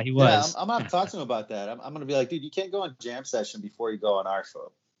right? Yeah, he was. Yeah, I'm going to talk to him about that. I'm going to be like, dude, you can't go on Jam Session before you go on our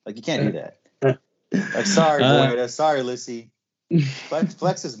show. Like, you can't do that. Like, sorry, boy. Sorry, Lissy. But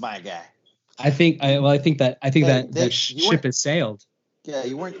Flex is my guy. I think that ship has sailed. Yeah,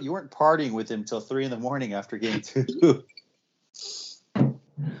 you weren't partying with him till 3 a.m. after game 2.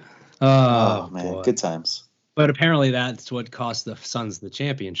 Oh man, boy. Good times. But apparently that's what cost the Suns the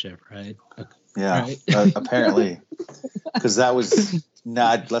championship, right? Yeah, right? Apparently, because that was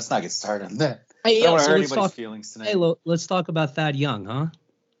not. Let's not get started on that. I don't want to hurt anybody's feelings tonight. Hey, let's talk about Thad Young, huh?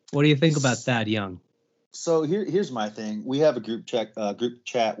 What do you think about Thad Young? So here's my thing. We have a group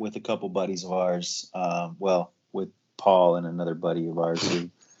chat with a couple buddies of ours. With Paul and another buddy of ours who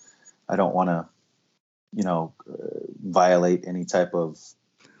I don't want to, violate any type of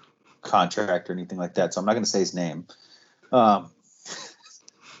contract or anything like that. So I'm not going to say his name.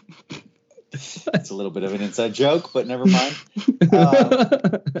 It's a little bit of an inside joke, but never mind.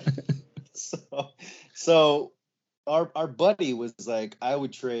 So our buddy was like, I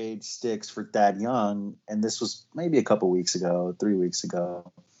would trade Sticks for Thad Young, and this was maybe a couple weeks ago, 3 weeks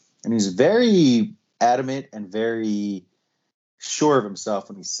ago, and he was very adamant and very sure of himself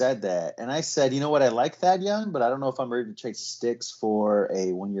when he said that. And I said, you know what, I like Thad Young, but I don't know if I'm ready to trade Sticks for a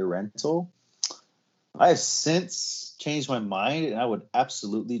 1-year rental. I have since changed my mind, and I would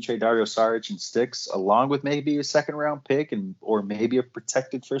absolutely trade Dario Saric and Sticks along with maybe a second-round pick or maybe a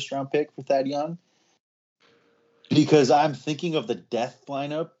protected first-round pick for Thad Young. Because I'm thinking of the death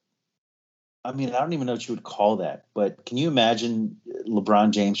lineup. I mean, I don't even know what you would call that, but can you imagine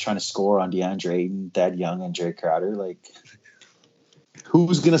LeBron James trying to score on DeAndre Ayton, Thad Young, and Jay Crowder? Like,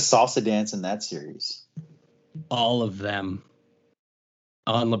 who's going to salsa dance in that series? All of them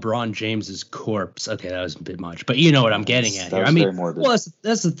on LeBron James's corpse. Okay, that was a bit much, but you know what I'm getting at here. I mean, well,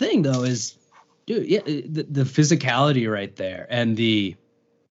 that's the thing, though, is, dude, yeah, the physicality right there, and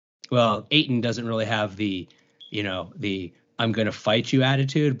Ayton doesn't really have the I'm going to fight you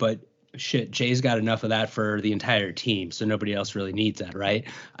attitude, but shit, Jay's got enough of that for the entire team, so nobody else really needs that, right?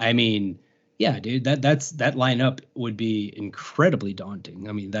 I mean, yeah, dude, that lineup would be incredibly daunting.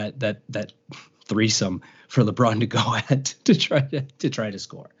 I mean, that threesome for LeBron to go at to try to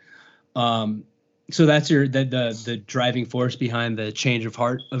score. So that's the driving force behind the change of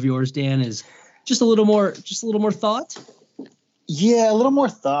heart of yours, Dan, is just a little more thought. Yeah, a little more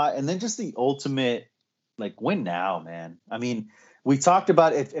thought, and then just the ultimate, like, win now, man. I mean, we talked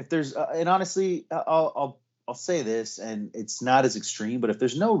about if there's and honestly, I'll say this, and it's not as extreme, but if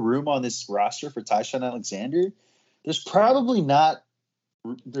there's no room on this roster for Ty-Shon Alexander, there's probably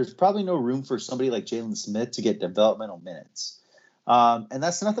no room for somebody like Jalen Smith to get developmental minutes. And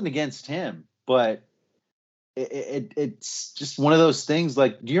that's nothing against him, but it's just one of those things.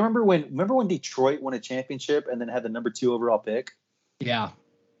 Like, do you remember when Detroit won a championship and then had the number 2 overall pick? Yeah.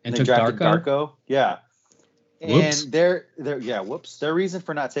 And they drafted Darko. Yeah. Whoops. And their reason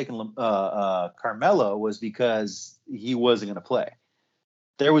for not taking Carmelo was because he wasn't going to play.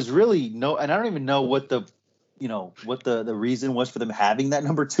 There was really no, and I don't even know what the reason was for them having that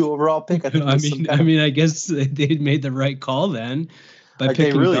number 2 overall pick. I guess they made the right call then by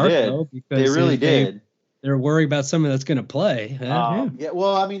picking Darko. They really did. They're worried about someone that's going to play. Yeah.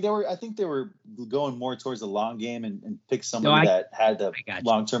 Well, I mean, I think they were going more towards the long game and pick somebody that had the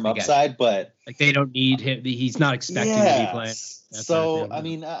long-term upside, but like, they don't need him. He's not expecting to be playing. So, I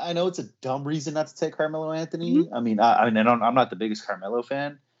mean, I know it's a dumb reason not to take Carmelo Anthony. Mm-hmm. I'm not the biggest Carmelo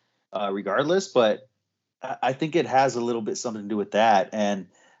fan, regardless, but I think it has a little bit something to do with that. And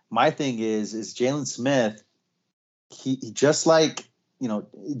my thing is Jalen Smith, he just like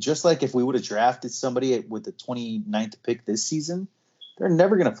if we would have drafted somebody with the 29th pick this season, they're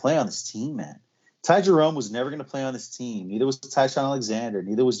never going to play on this team, man. Ty Jerome was never going to play on this team. Neither was Ty-Shon Alexander.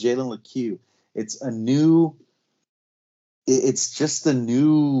 Neither was Jalen LeCue. It's just a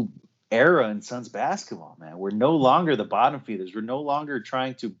new era in Suns basketball, man. We're no longer the bottom feeders. We're no longer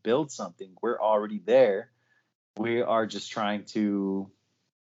trying to build something. We're already there. We are just trying to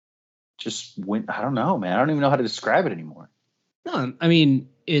just win. I don't know, man. I don't even know how to describe it anymore. No, I mean,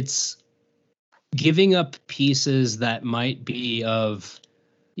 it's giving up pieces that might be of,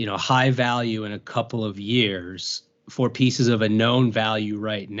 high value in a couple of years for pieces of a known value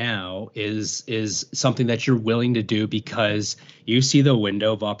right now is something that you're willing to do because you see the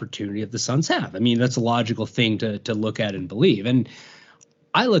window of opportunity that the Suns have. I mean, that's a logical thing to look at and believe. And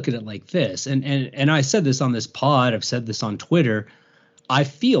I look at it like this, and I said this on this pod, I've said this on Twitter. I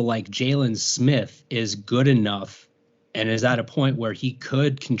feel like Jalen Smith is good enough and is at a point where he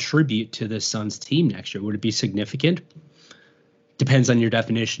could contribute to the Suns team next year. Would it be significant? Depends on your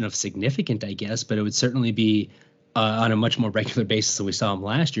definition of significant, I guess, but it would certainly be on a much more regular basis than we saw him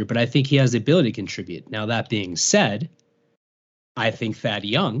last year. But I think he has the ability to contribute. Now, that being said, I think Thad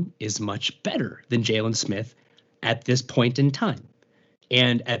Young is much better than Jalen Smith at this point in time.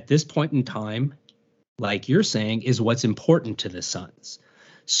 And at this point in time, like you're saying, is what's important to the Suns.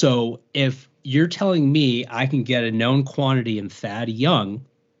 So if you're telling me I can get a known quantity in Thad Young,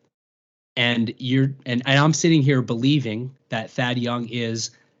 and I'm sitting here believing that Thad Young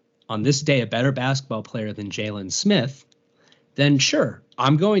is on this day a better basketball player than Jalen Smith, then sure,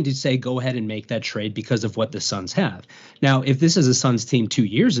 I'm going to say go ahead and make that trade because of what the Suns have. Now, if this is a Suns team 2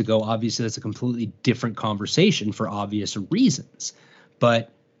 years ago, obviously that's a completely different conversation for obvious reasons.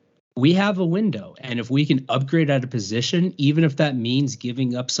 But we have a window, and if we can upgrade at a position, even if that means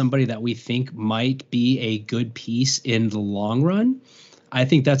giving up somebody that we think might be a good piece in the long run, I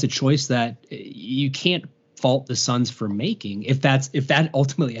think that's a choice that you can't fault the Suns for making if that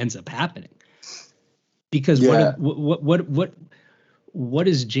ultimately ends up happening. Because what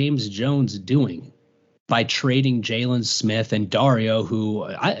is James Jones doing by trading Jalen Smith and Dario, who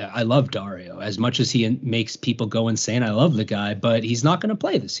I love Dario as much as he makes people go insane. I love the guy, but he's not going to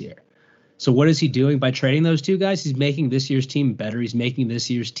play this year. So what is he doing by trading those two guys? He's making this year's team better. He's making this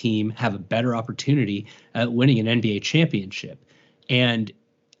year's team have a better opportunity at winning an NBA championship. And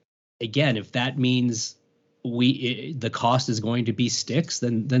again, if that means the cost is going to be sticks,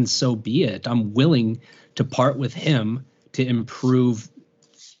 then so be it. I'm willing to part with him to improve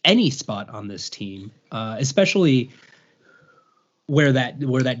any spot on this team, especially where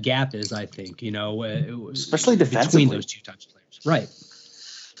that gap is. I think, especially defensively between those two types of players, right?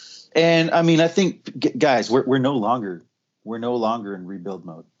 And I mean, I think, guys, we're no longer in rebuild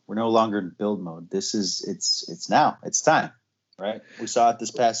mode. We're no longer in build mode. It's now. It's time, right? We saw it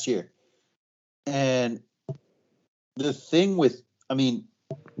this past year. And the thing with, I mean,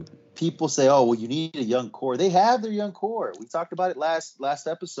 people say, oh, well, you need a young core. They have their young core. We talked about it last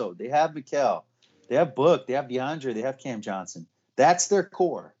episode. They have Mikal. They have Book. They have DeAndre. They have Cam Johnson. That's their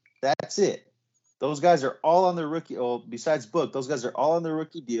core. That's it. Those guys are all on their rookie. Oh, besides Book, those guys are all on their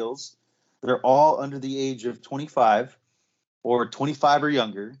rookie deals. They're all under the age of 25 or 25 or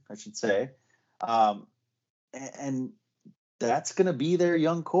younger, I should say. And that's going to be their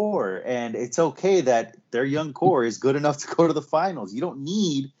young core. And it's okay that their young core is good enough to go to the finals. You don't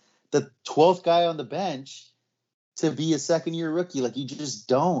need the 12th guy on the bench to be a second-year rookie. Like, you just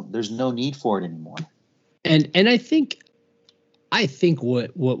don't. There's no need for it anymore. And I think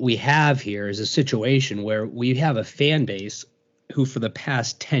what we have here is a situation where we have a fan base who for the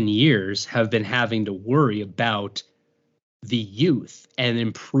past 10 years have been having to worry about the youth and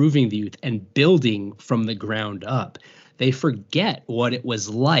improving the youth and building from the ground up. They forget what it was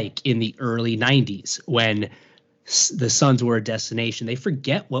like in the early 90s when the Suns were a destination. They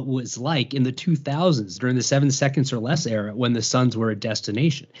forget what it was like in the 2000s during the 7 seconds or less era when the Suns were a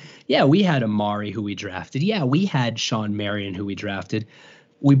destination. Yeah, we had Amari who we drafted. Yeah, we had Sean Marion who we drafted.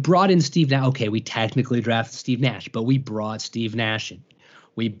 We brought in Steve Nash. Okay, we technically drafted Steve Nash, but we brought Steve Nash in.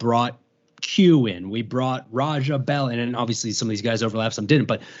 We brought Q in. We brought Raja Bell in, and obviously some of these guys overlap, some didn't.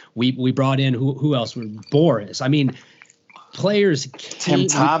 But we brought in who else? Boris. I mean, players.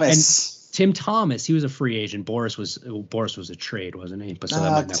 Tim Thomas, he was a free agent. Boris was a trade, wasn't he? But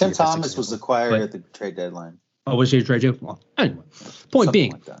so Tim Thomas was acquired at the trade deadline. Oh, was he a trade deal? Well, anyway, point something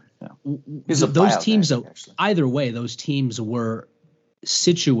being, like those teams, though, either way, those teams were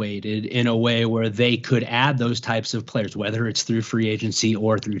situated in a way where they could add those types of players, whether it's through free agency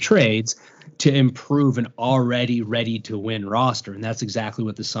or through trades, to improve an already ready to win roster. And that's exactly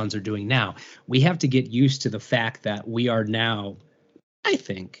what the Suns are doing now. We have to get used to the fact that we are now, I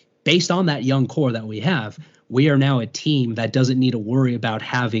think, based on that young core that we have, we are now a team that doesn't need to worry about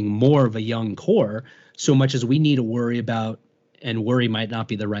having more of a young core so much as we need to worry about, and worry might not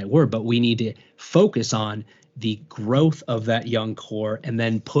be the right word, but we need to focus on the growth of that young core and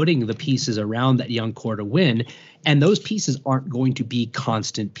then putting the pieces around that young core to win. And those pieces aren't going to be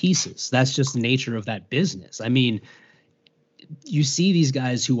constant pieces. That's just the nature of that business. I mean, you see these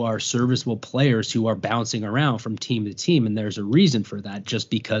guys who are serviceable players who are bouncing around from team to team, and there's a reason for that, just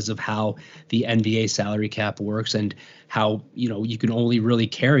because of how the NBA salary cap works and how, you can only really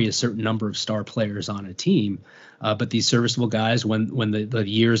carry a certain number of star players on a team. But these serviceable guys, when the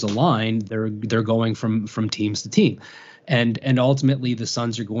years align, they're going from teams to team. And ultimately the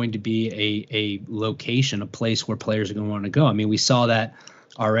Suns are going to be a location, a place where players are going to want to go. I mean, we saw that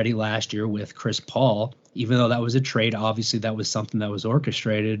already last year with Chris Paul. Even though that was a trade, obviously that was something that was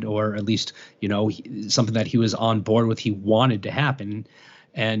orchestrated, or at least, something that he was on board with, he wanted to happen.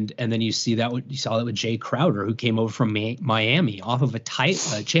 And then you saw that with Jay Crowder, who came over from Miami off of a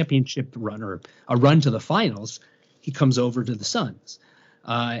championship run, or a run to the finals. He comes over to the Suns.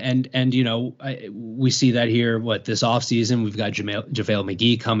 We see that here, this offseason, we've got JaVale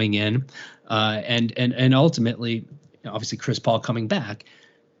McGee coming in, and ultimately, obviously Chris Paul coming back,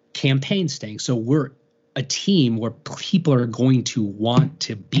 campaign staying. So we're a team where people are going to want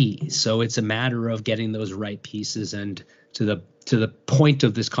to be. So it's a matter of getting those right pieces. And to the point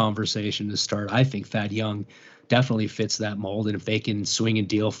of this conversation to start, I think Thad Young definitely fits that mold. And if they can swing a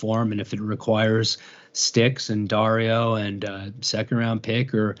deal for him, and if it requires Sticks and Dario and second round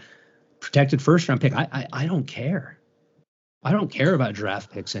pick or protected first round pick, I don't care. I don't care about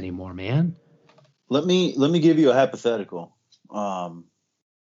draft picks anymore, man. Let me give you a hypothetical.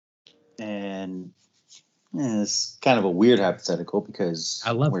 And it's kind of a weird hypothetical because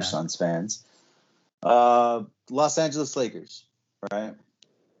we're Suns fans. Los Angeles Lakers, right?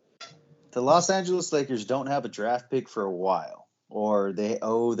 The Los Angeles Lakers don't have a draft pick for a while, or they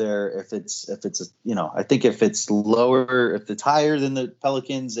owe if it's I think if it's lower, if it's higher than the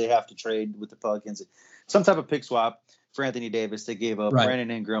Pelicans, they have to trade with the Pelicans, some type of pick swap for Anthony Davis. They gave up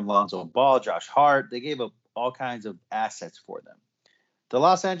Brandon Ingram, Lonzo Ball, Josh Hart. They gave up all kinds of assets for them. The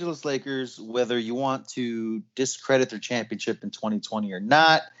Los Angeles Lakers, whether you want to discredit their championship in 2020 or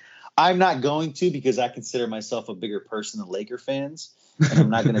not, I'm not going to, because I consider myself a bigger person than Laker fans, and I'm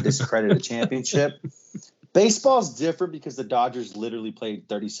not going to discredit a championship. Baseball's different because the Dodgers literally played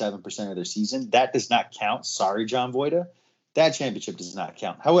 37% of their season. That does not count. Sorry, John Voida. That championship does not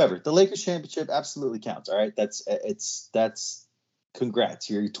count. However, the Lakers championship absolutely counts. All right, that's congrats.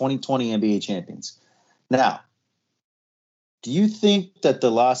 You're 2020 NBA champions. Now, do you think that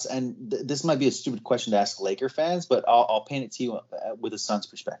this might be a stupid question to ask Laker fans, but I'll paint it to you with a Suns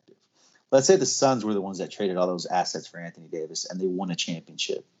perspective. Let's say the Suns were the ones that traded all those assets for Anthony Davis and they won a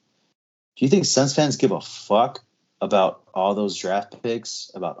championship. Do you think Suns fans give a fuck about all those draft picks,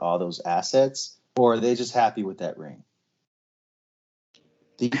 about all those assets, or are they just happy with that ring?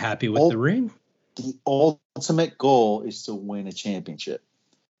 Happy with the ring? The ultimate goal is to win a championship.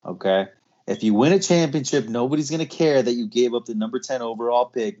 Okay? If you win a championship, nobody's going to care that you gave up the number 10 overall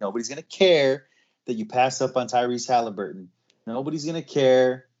pick. Nobody's going to care that you passed up on Tyrese Halliburton. Nobody's going to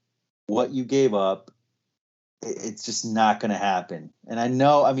care what you gave up. It's just not going to happen. And I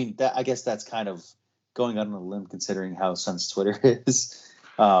know, I guess that's kind of going out on a limb considering how Suns Twitter is.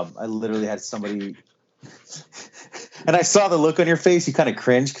 I literally had somebody, and I saw the look on your face. You kind of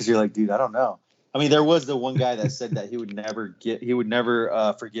cringe because you're like, dude, I don't know. There was the one guy that said that he would never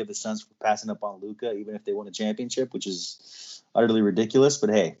forgive the Suns for passing up on Luka, even if they won a championship, which is utterly ridiculous.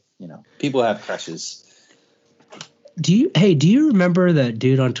 But hey, people have crushes. Do you remember that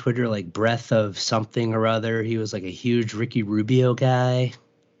dude on Twitter, like Breath of something or other? He was like a huge Ricky Rubio guy.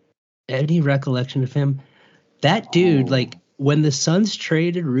 Any recollection of him? That dude, like when the Suns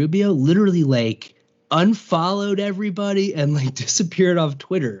traded Rubio, literally like unfollowed everybody and like disappeared off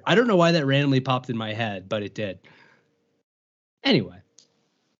Twitter. I don't know why that randomly popped in my head, but it did. Anyway,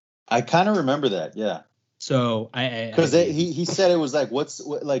 I kind of remember that. Yeah. So because he said it was like what's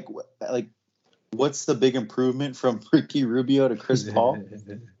the big improvement from Ricky Rubio to Chris Paul?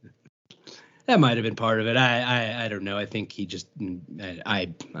 That might have been part of it. I don't know. I think he just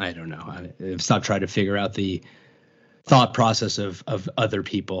I don't know. I've stopped trying to figure out the thought process of other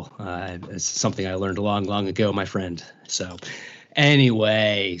people. It's something I learned long ago, my friend. So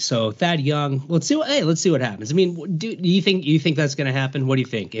anyway, so Thad Young, let's see what happens. Do you think that's going to happen? What do you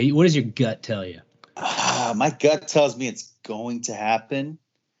think? What does your gut tell you? My gut tells me it's going to happen.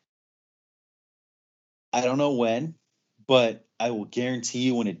 I don't know when, but I will guarantee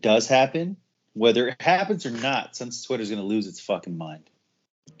you when it does happen, whether it happens or not, since Twitter's going to lose its fucking mind.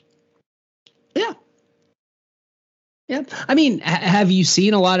 Yeah. Yeah. Have you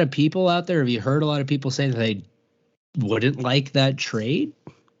seen a lot of people out there? Have you heard a lot of people say that they wouldn't like that trade?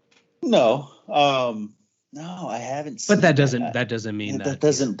 No. No, I haven't seen But that doesn't mean that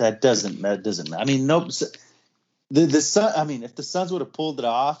doesn't. Nope. The Sun, if the Suns would have pulled it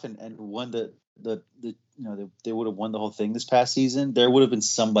off and won they would have won the whole thing this past season, there would have been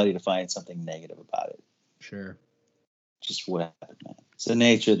somebody to find something negative about it. Sure. Just what happened, man. It's the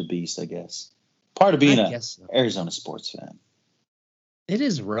nature of the beast, I guess. Part of being an Arizona sports fan. It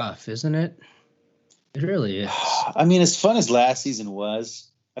is rough, isn't it? It really is. As fun as last season was,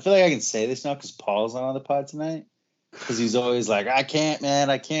 I feel like I can say this now because Paul's not on the pod tonight. Because he's always like, I can't, man.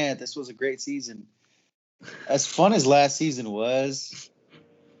 I can't. This was a great season. As fun as last season was,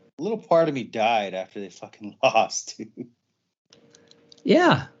 a little part of me died after they fucking lost, dude.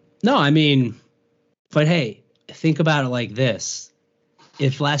 Yeah. No, but hey, think about it like this.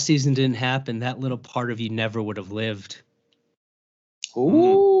 If last season didn't happen, that little part of you never would have lived.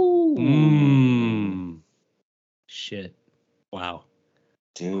 Ooh. Shit. Wow.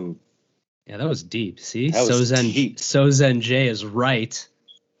 Dude. Yeah, that was deep. See? That was deep. So Zen J is right.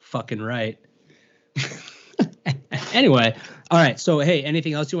 Fucking right. Anyway, all right. So, hey,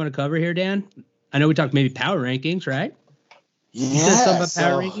 anything else you want to cover here, Dan? I know we talked maybe power rankings, right? Yeah, you said something about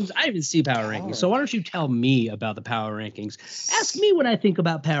power rankings. I didn't see power rankings. So why don't you tell me about the power rankings? Ask me what I think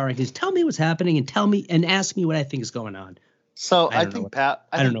about power rankings. Tell me what's happening and ask me what I think is going on. So I think power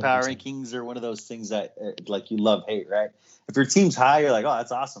rankings are one of those things that like you love hate, right? If your team's high, you're like, oh,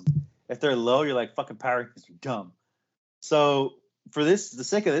 that's awesome. If they're low, you're like, fucking power rankings are dumb. So for the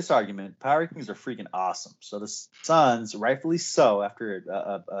sake of this argument, power rankings are freaking awesome. So the Suns, rightfully so,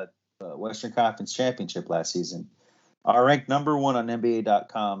 after a Western Conference championship last season, are ranked number 1 on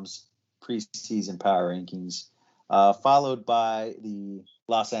NBA.com's preseason power rankings, followed by the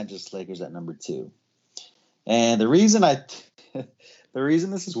Los Angeles Lakers at number 2. And the reason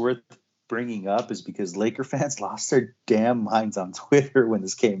this is worth bringing up is because Laker fans lost their damn minds on Twitter when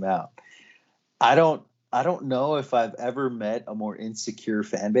this came out. I don't know if I've ever met a more insecure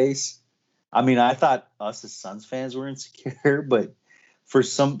fan base. I mean, I thought us as Suns fans were insecure, but for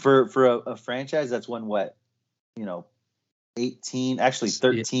a franchise that's won 13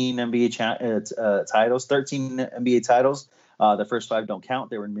 NBA titles, 13 NBA titles. The first 5 don't count.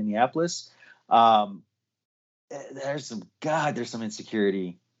 They were in Minneapolis. There's some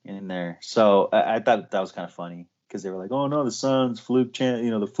insecurity in there. So I thought that was kind of funny because they were like, oh no, the Suns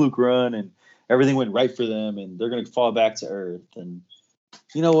the fluke run and everything went right for them and they're going to fall back to earth. And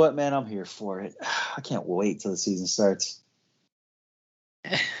you know what, man, I'm here for it. I can't wait till the season starts.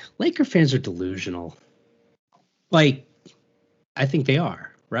 Laker fans are delusional. Like, I think they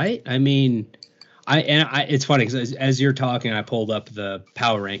are, right? I mean, it's funny because as you're talking, I pulled up the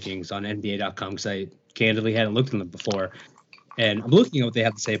power rankings on NBA.com because I candidly hadn't looked at them before, and I'm looking at what they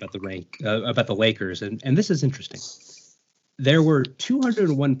have to say about the Lakers, and this is interesting. There were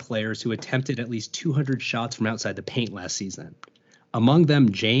 201 players who attempted at least 200 shots from outside the paint last season. Among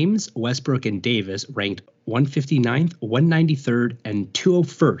them, James, Westbrook, and Davis ranked 159th, 193rd, and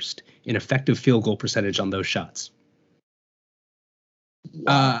 201st in effective field goal percentage on those shots.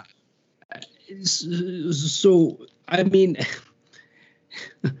 Wow. So, I mean,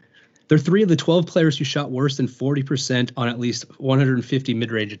 they're 3 of the 12 players who shot worse than 40% on at least 150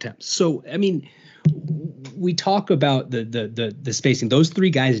 mid-range attempts. So, I mean, we talk about the spacing. Those 3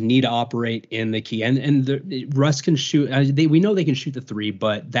 guys need to operate in the key, and Russ can shoot. We know they can shoot the 3,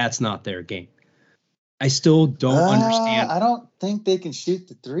 but that's not their game. I still don't understand. I don't think they can shoot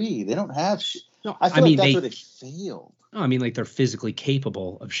the 3. They don't have. No, I feel like that's where they failed. No, I mean, like they're physically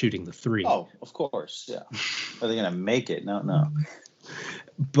capable of shooting the 3. Oh, of course, yeah. Are they gonna make it? No.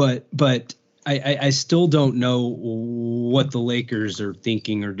 But I still don't know what the Lakers are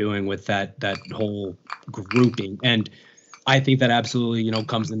thinking or doing with that whole grouping, and I think that absolutely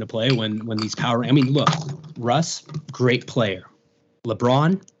comes into play when these power. I mean, look, Russ, great player.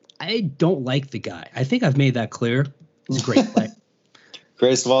 LeBron, I don't like the guy. I think I've made that clear. He's a great player.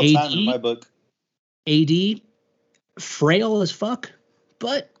 Greatest of all time in my book. AD, frail as fuck,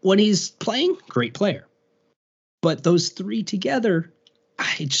 but when he's playing, great player. But those 3 together,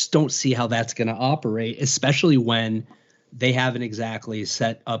 I just don't see how that's going to operate, especially when they haven't exactly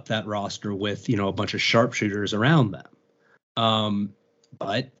set up that roster with, a bunch of sharpshooters around them.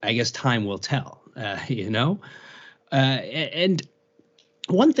 But I guess time will tell, and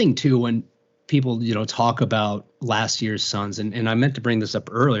one thing too, when people, talk about last year's Suns, and I meant to bring this up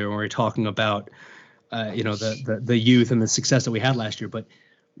earlier when we were talking about, the youth and the success that we had last year, but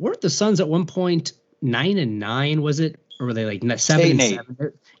weren't the Suns at one point 9-9, was it? Or were they like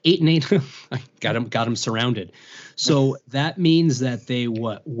 7-7? 8-8. I got them surrounded. So that means that they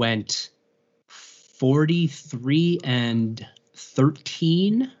went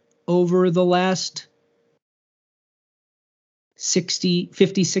 43-13 over the last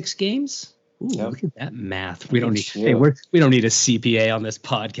 56 games. Ooh, yep. Look at that math. We don't need we don't need a CPA on this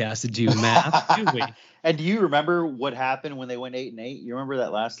podcast to do math, do we? And do you remember what happened when they went 8-8? You remember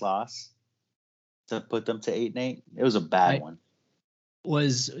that last loss to put them to 8-8? It was a bad one.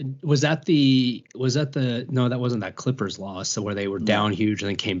 Was that the no, that wasn't that Clippers loss, so where they were down huge and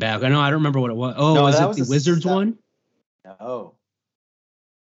then came back. I don't remember what it was. Oh, no, was it the Wizards one? No.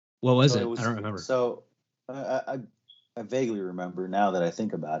 What was it? I don't remember. So I vaguely remember now that I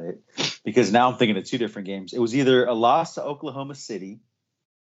think about it, because now I'm thinking of 2 different games. It was either a loss to Oklahoma City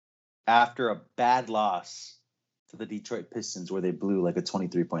after a bad loss to the Detroit Pistons where they blew like a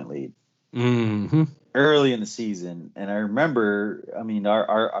 23-point lead early in the season. And I remember,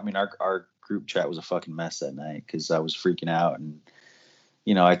 our group chat was a fucking mess that night because I was freaking out, and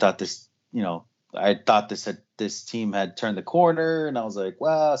I thought this team had turned the corner, and I was like,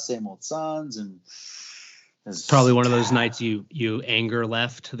 wow, same old Suns. And it's probably one of those nights you anger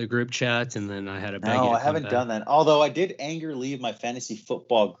left the group chat, and then I had to beg you to I haven't done that. Although I did anger leave my fantasy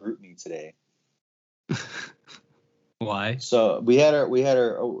football group me today. Why? So we had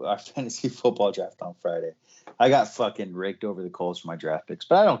our fantasy football draft on Friday. I got fucking raked over the coals for my draft picks,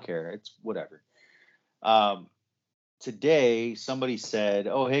 but I don't care. It's whatever. Today somebody said,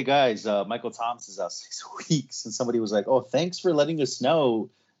 "Oh, hey guys, Michael Thomas is out 6 weeks," and somebody was like, "Oh, thanks for letting us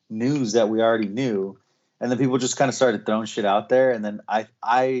know news that we already knew." And then people just kind of started throwing shit out there, and then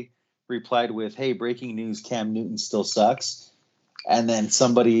I replied with, "Hey, breaking news: Cam Newton still sucks." And then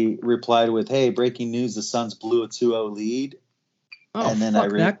somebody replied with, "Hey, breaking news: the Suns blew a 2-0 lead." Oh, and then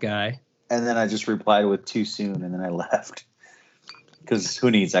fuck that guy. And then I just replied with "too soon," and then I left because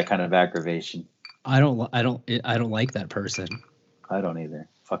who needs that kind of aggravation? I don't like that person. I don't either.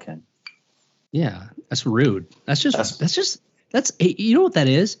 Fuck him. Yeah, that's rude. That's you know what that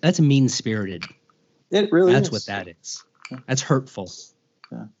is? That's mean-spirited. It really that's is. What that is. That's hurtful.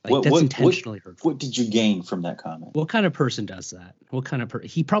 Yeah. Like that's intentionally hurtful. What did you gain from that comment? What kind of person does that? What kind of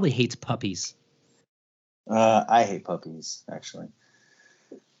he probably hates puppies. I hate puppies, actually.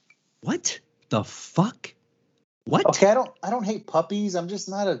 What the fuck? What? Okay, I don't hate puppies. I'm just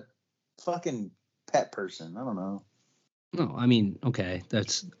not a fucking pet person. I don't know. No, I mean, okay,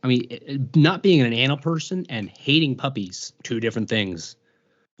 not being an animal person and hating puppies, two different things.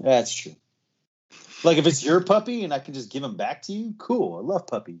 That's true. Like if it's your puppy and I can just give him back to you, cool. I love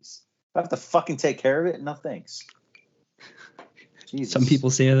puppies. If I have to fucking take care of it, no thanks. Jesus. Some people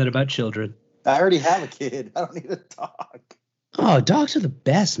say that about children. I already have a kid. I don't need a dog. Oh, dogs are the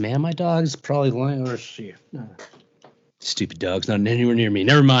best, man. My dog's probably lying over here. Stupid dogs, not anywhere near me.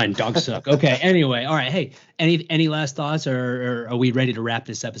 Never mind. Dogs suck. Okay. Anyway, all right. Hey, any last thoughts, or are we ready to wrap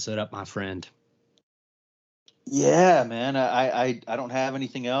this episode up, my friend? Yeah, man. I don't have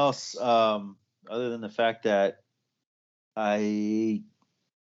anything else other than the fact that I'm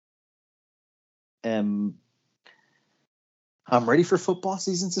ready for football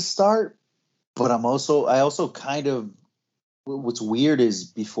season to start, but I also kind of, what's weird is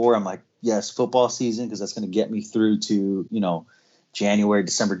before I'm like, yes, football season, because that's going to get me through to, January,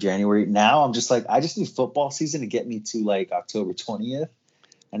 December, January. Now I'm just like, I just need football season to get me to like October 20th.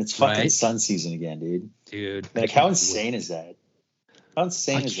 And it's fucking sun season again, dude. Dude. Like, how insane is that? How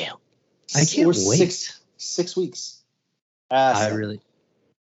insane is that? I can't wait. 6 weeks. I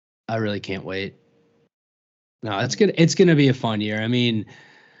really can't wait. No, it's gonna be a fun year. I mean,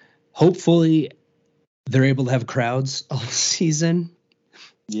 hopefully they're able to have crowds all season.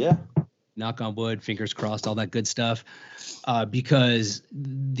 Yeah. Knock on wood, fingers crossed, all that good stuff. Because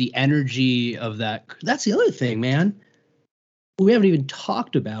the energy of that's the other thing, man. What we haven't even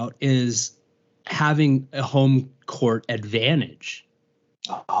talked about is having a home court advantage.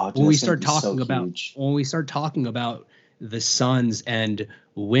 Dude, when we start talking about the Suns and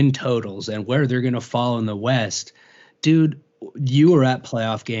win totals and where they're going to fall in the West, dude, you were at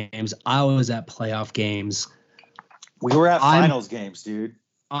playoff games. I was at playoff games. We were at finals games, dude.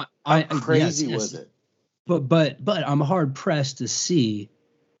 How crazy was it? But I'm hard pressed to see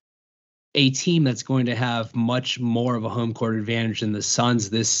a team that's going to have much more of a home court advantage than the Suns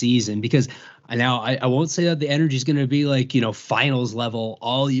this season, because now I won't say that the energy is going to be like, finals level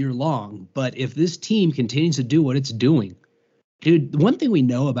all year long. But if this team continues to do what it's doing, dude, one thing we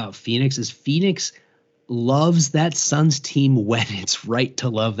know about Phoenix is Phoenix loves that Suns team when it's right to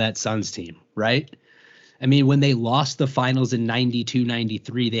love that Suns team, right? I mean, when they lost the finals in 92,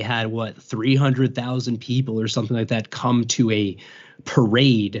 93, they had 300,000 people or something like that come to a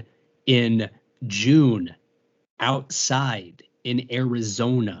parade in June outside in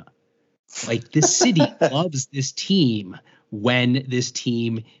Arizona. Like, this city loves this team when this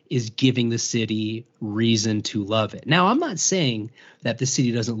team is giving the city reason to love it. Now, I'm not saying that the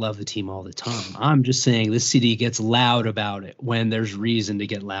city doesn't love the team all the time. I'm just saying the city gets loud about it when there's reason to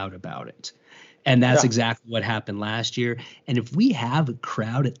get loud about it. And that's exactly what happened last year. And if we have a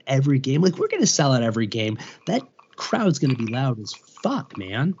crowd at every game, like, we're going to sell out every game, that crowd's going to be loud as fuck,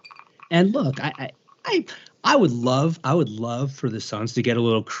 man. And look, I would love for the Suns to get a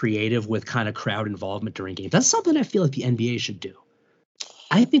little creative with kind of crowd involvement during games. That's something I feel like the NBA should do.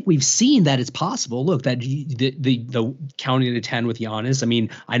 I think we've seen that it's possible. Look, that the counting to 10 with Giannis. I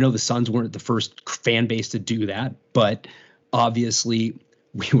mean, I know the Suns weren't the first fan base to do that, but obviously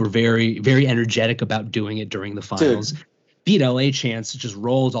we were very, very energetic about doing it during the finals. Beat LA chance just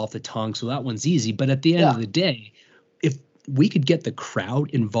rolls off the tongue, so that one's easy. But at the end of the day, we could get the crowd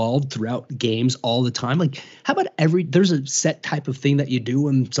involved throughout games all the time. Like, how about there's a set type of thing that you do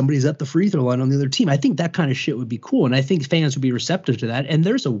when somebody's at the free throw line on the other team. I think that kind of shit would be cool, and I think fans would be receptive to that. And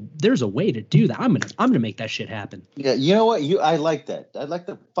there's a way to do that. I'm gonna make that shit happen. Yeah, you know what? I like that. I like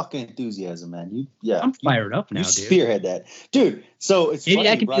the fucking enthusiasm, man. I'm fired up now, you dude. Spearhead that, dude. So it's maybe funny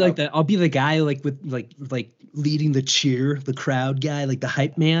I can be like I'll be the guy like with like leading the cheer, the crowd guy, like the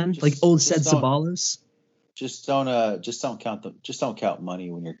hype man, like old Sed Sabalos. Just don't count money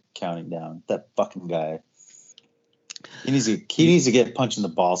when you're counting down. That fucking guy. He needs to get punched in the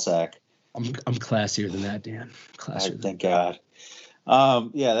ball sack. I'm classier than that, Dan. Thank God.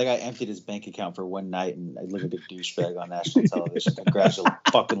 Yeah, that guy emptied his bank account for one night, and I look at the douchebag on national television.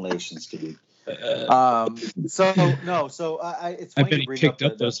 Congratulations, dude. It's funny. I bet he picked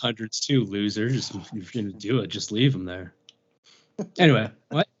up those hundreds too, losers. If you're gonna do it, just leave them there. Anyway,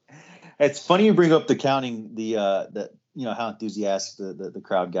 what? It's funny you bring up the counting, how enthusiastic the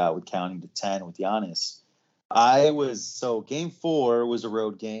crowd got with counting to 10 with Giannis. Game 4 was a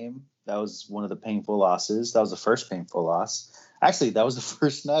road game. That was one of the painful losses. That was the first painful loss. Actually, that was the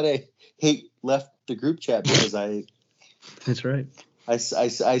first night I left the group chat because That's right. I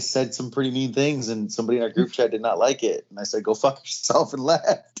said some pretty mean things, and somebody in our group chat did not like it, and I said, "Go fuck yourself," and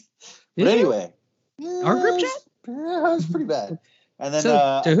left. But anyway, our group chat? Yeah, it was pretty bad. And then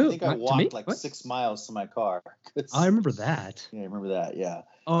to who? I think I walked like 6 miles to my car. I remember that. Yeah, I remember that. Yeah.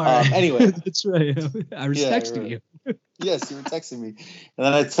 Oh, all right. Anyway, that's right. I was texting you. Yes, you were texting me, and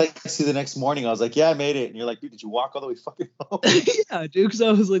then I texted you the next morning. I was like, "Yeah, I made it," and you're like, "Dude, did you walk all the way fucking home?" Yeah, dude. Because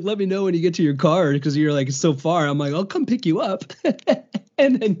I was like, "Let me know when you get to your car," because you're like, "It's so far." I'm like, "I'll come pick you up."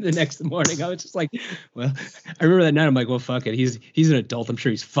 And then the next morning, I was just like, "Well," I remember that night. I'm like, "Well, fuck it. He's an adult. I'm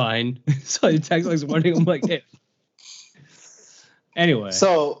sure he's fine." So I texted next morning. I'm like, "Hey." Anyway.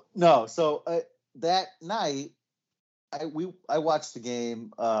 So that night, I watched the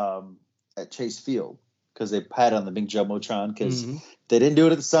game at Chase Field because they had it on the big Jumbotron because they didn't do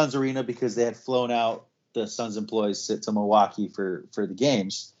it at the Suns Arena because they had flown out the Suns employees to Milwaukee for the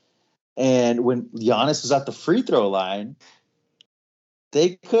games. And when Giannis was at the free throw line,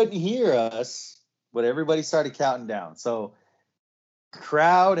 they couldn't hear us, but everybody started counting down. So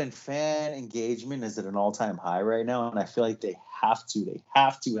crowd and fan engagement is at an all-time high right now, and I feel like they have to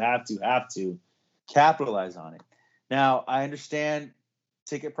capitalize on it. Now, I understand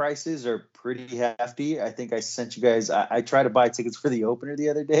ticket prices are pretty hefty. I think I sent you guys, I tried to buy tickets for the opener the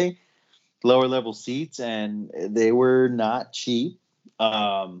other day, lower level seats, and they were not cheap.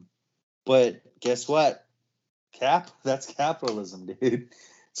 But guess what? That's capitalism, dude.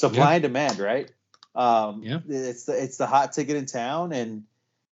 Supply and demand, right? It's the hot ticket in town, and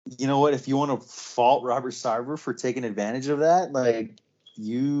you know what? If you want to fault Robert Sarver for taking advantage of that,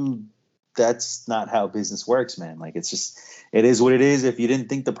 that's not how business works, man. Like, it is what it is. If you didn't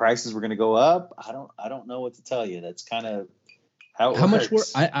think the prices were going to go up, I don't know what to tell you. That's kind of how it works. Much were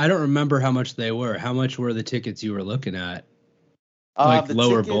I don't remember how much they were. How much were the tickets you were looking at? Like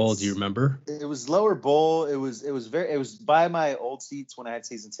lower bowl, do you remember? It was lower bowl. It was by my old seats when I had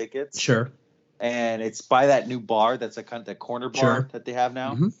season tickets. Sure. And it's by that new bar that's a kind of that corner bar that they have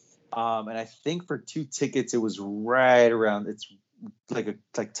now. Mm-hmm. And I think for 2 tickets it was right around, it's like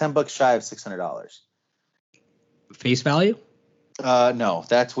 $10 shy of $600. Face value? No,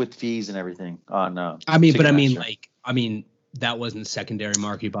 that's with fees and everything on that wasn't secondary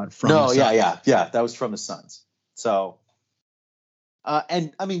market you bought from the Suns. Yeah, that was from the Suns. So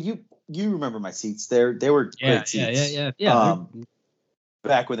and I mean you remember my seats there. They were great seats. Yeah.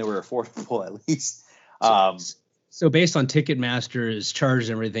 Back when they were affordable, at least. So based on Ticketmaster's charges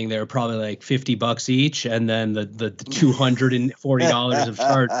and everything, they were probably like $50 each, and then the $240 of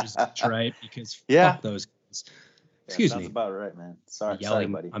charges each, right? Because fuck those guys. Excuse me. Sounds about right, man. Sorry,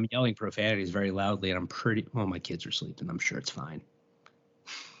 buddy. I'm yelling profanities very loudly, and my kids are sleeping. I'm sure it's fine.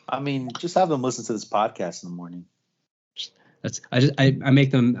 I mean, just have them listen to this podcast in the morning. I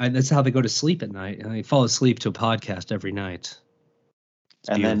make them. That's how they go to sleep at night, and they fall asleep to a podcast every night.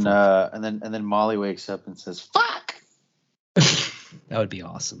 And then Molly wakes up and says, "Fuck." That would be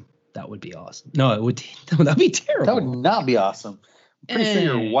awesome. No, it would. That'd be terrible. That would not be awesome. I'm pretty sure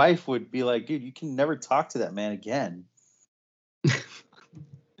your wife would be like, "Dude, you can never talk to that man again."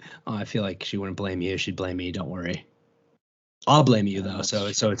 I feel like she wouldn't blame you. She'd blame me. Don't worry. I'll blame you though. So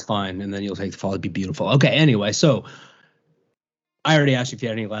it's fine, and then you'll take the fall. It'd be beautiful. Okay. Anyway, so I already asked you if you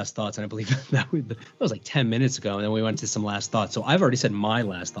had any last thoughts, and I believe that was like 10 minutes ago, and then we went to some last thoughts. So I've already said my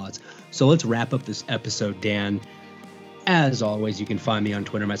last thoughts. So let's wrap up this episode, Dan. As always, you can find me on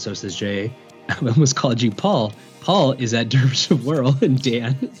Twitter, @SoSaysJ. I almost called you Paul. Paul is at Dervish of Whirl, and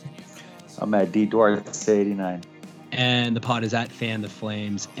Dan. I'm at D Duarte 89. And the pod is at Fan the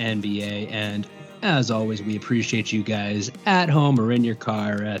Flames NBA. And as always, we appreciate you guys at home or in your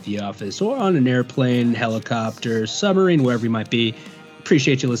car or at the office or on an airplane, helicopter, submarine, wherever you might be.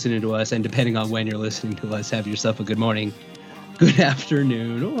 Appreciate you listening to us. And depending on when you're listening to us, have yourself a good morning, good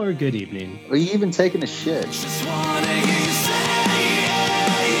afternoon, or good evening. Or you even taking a shit.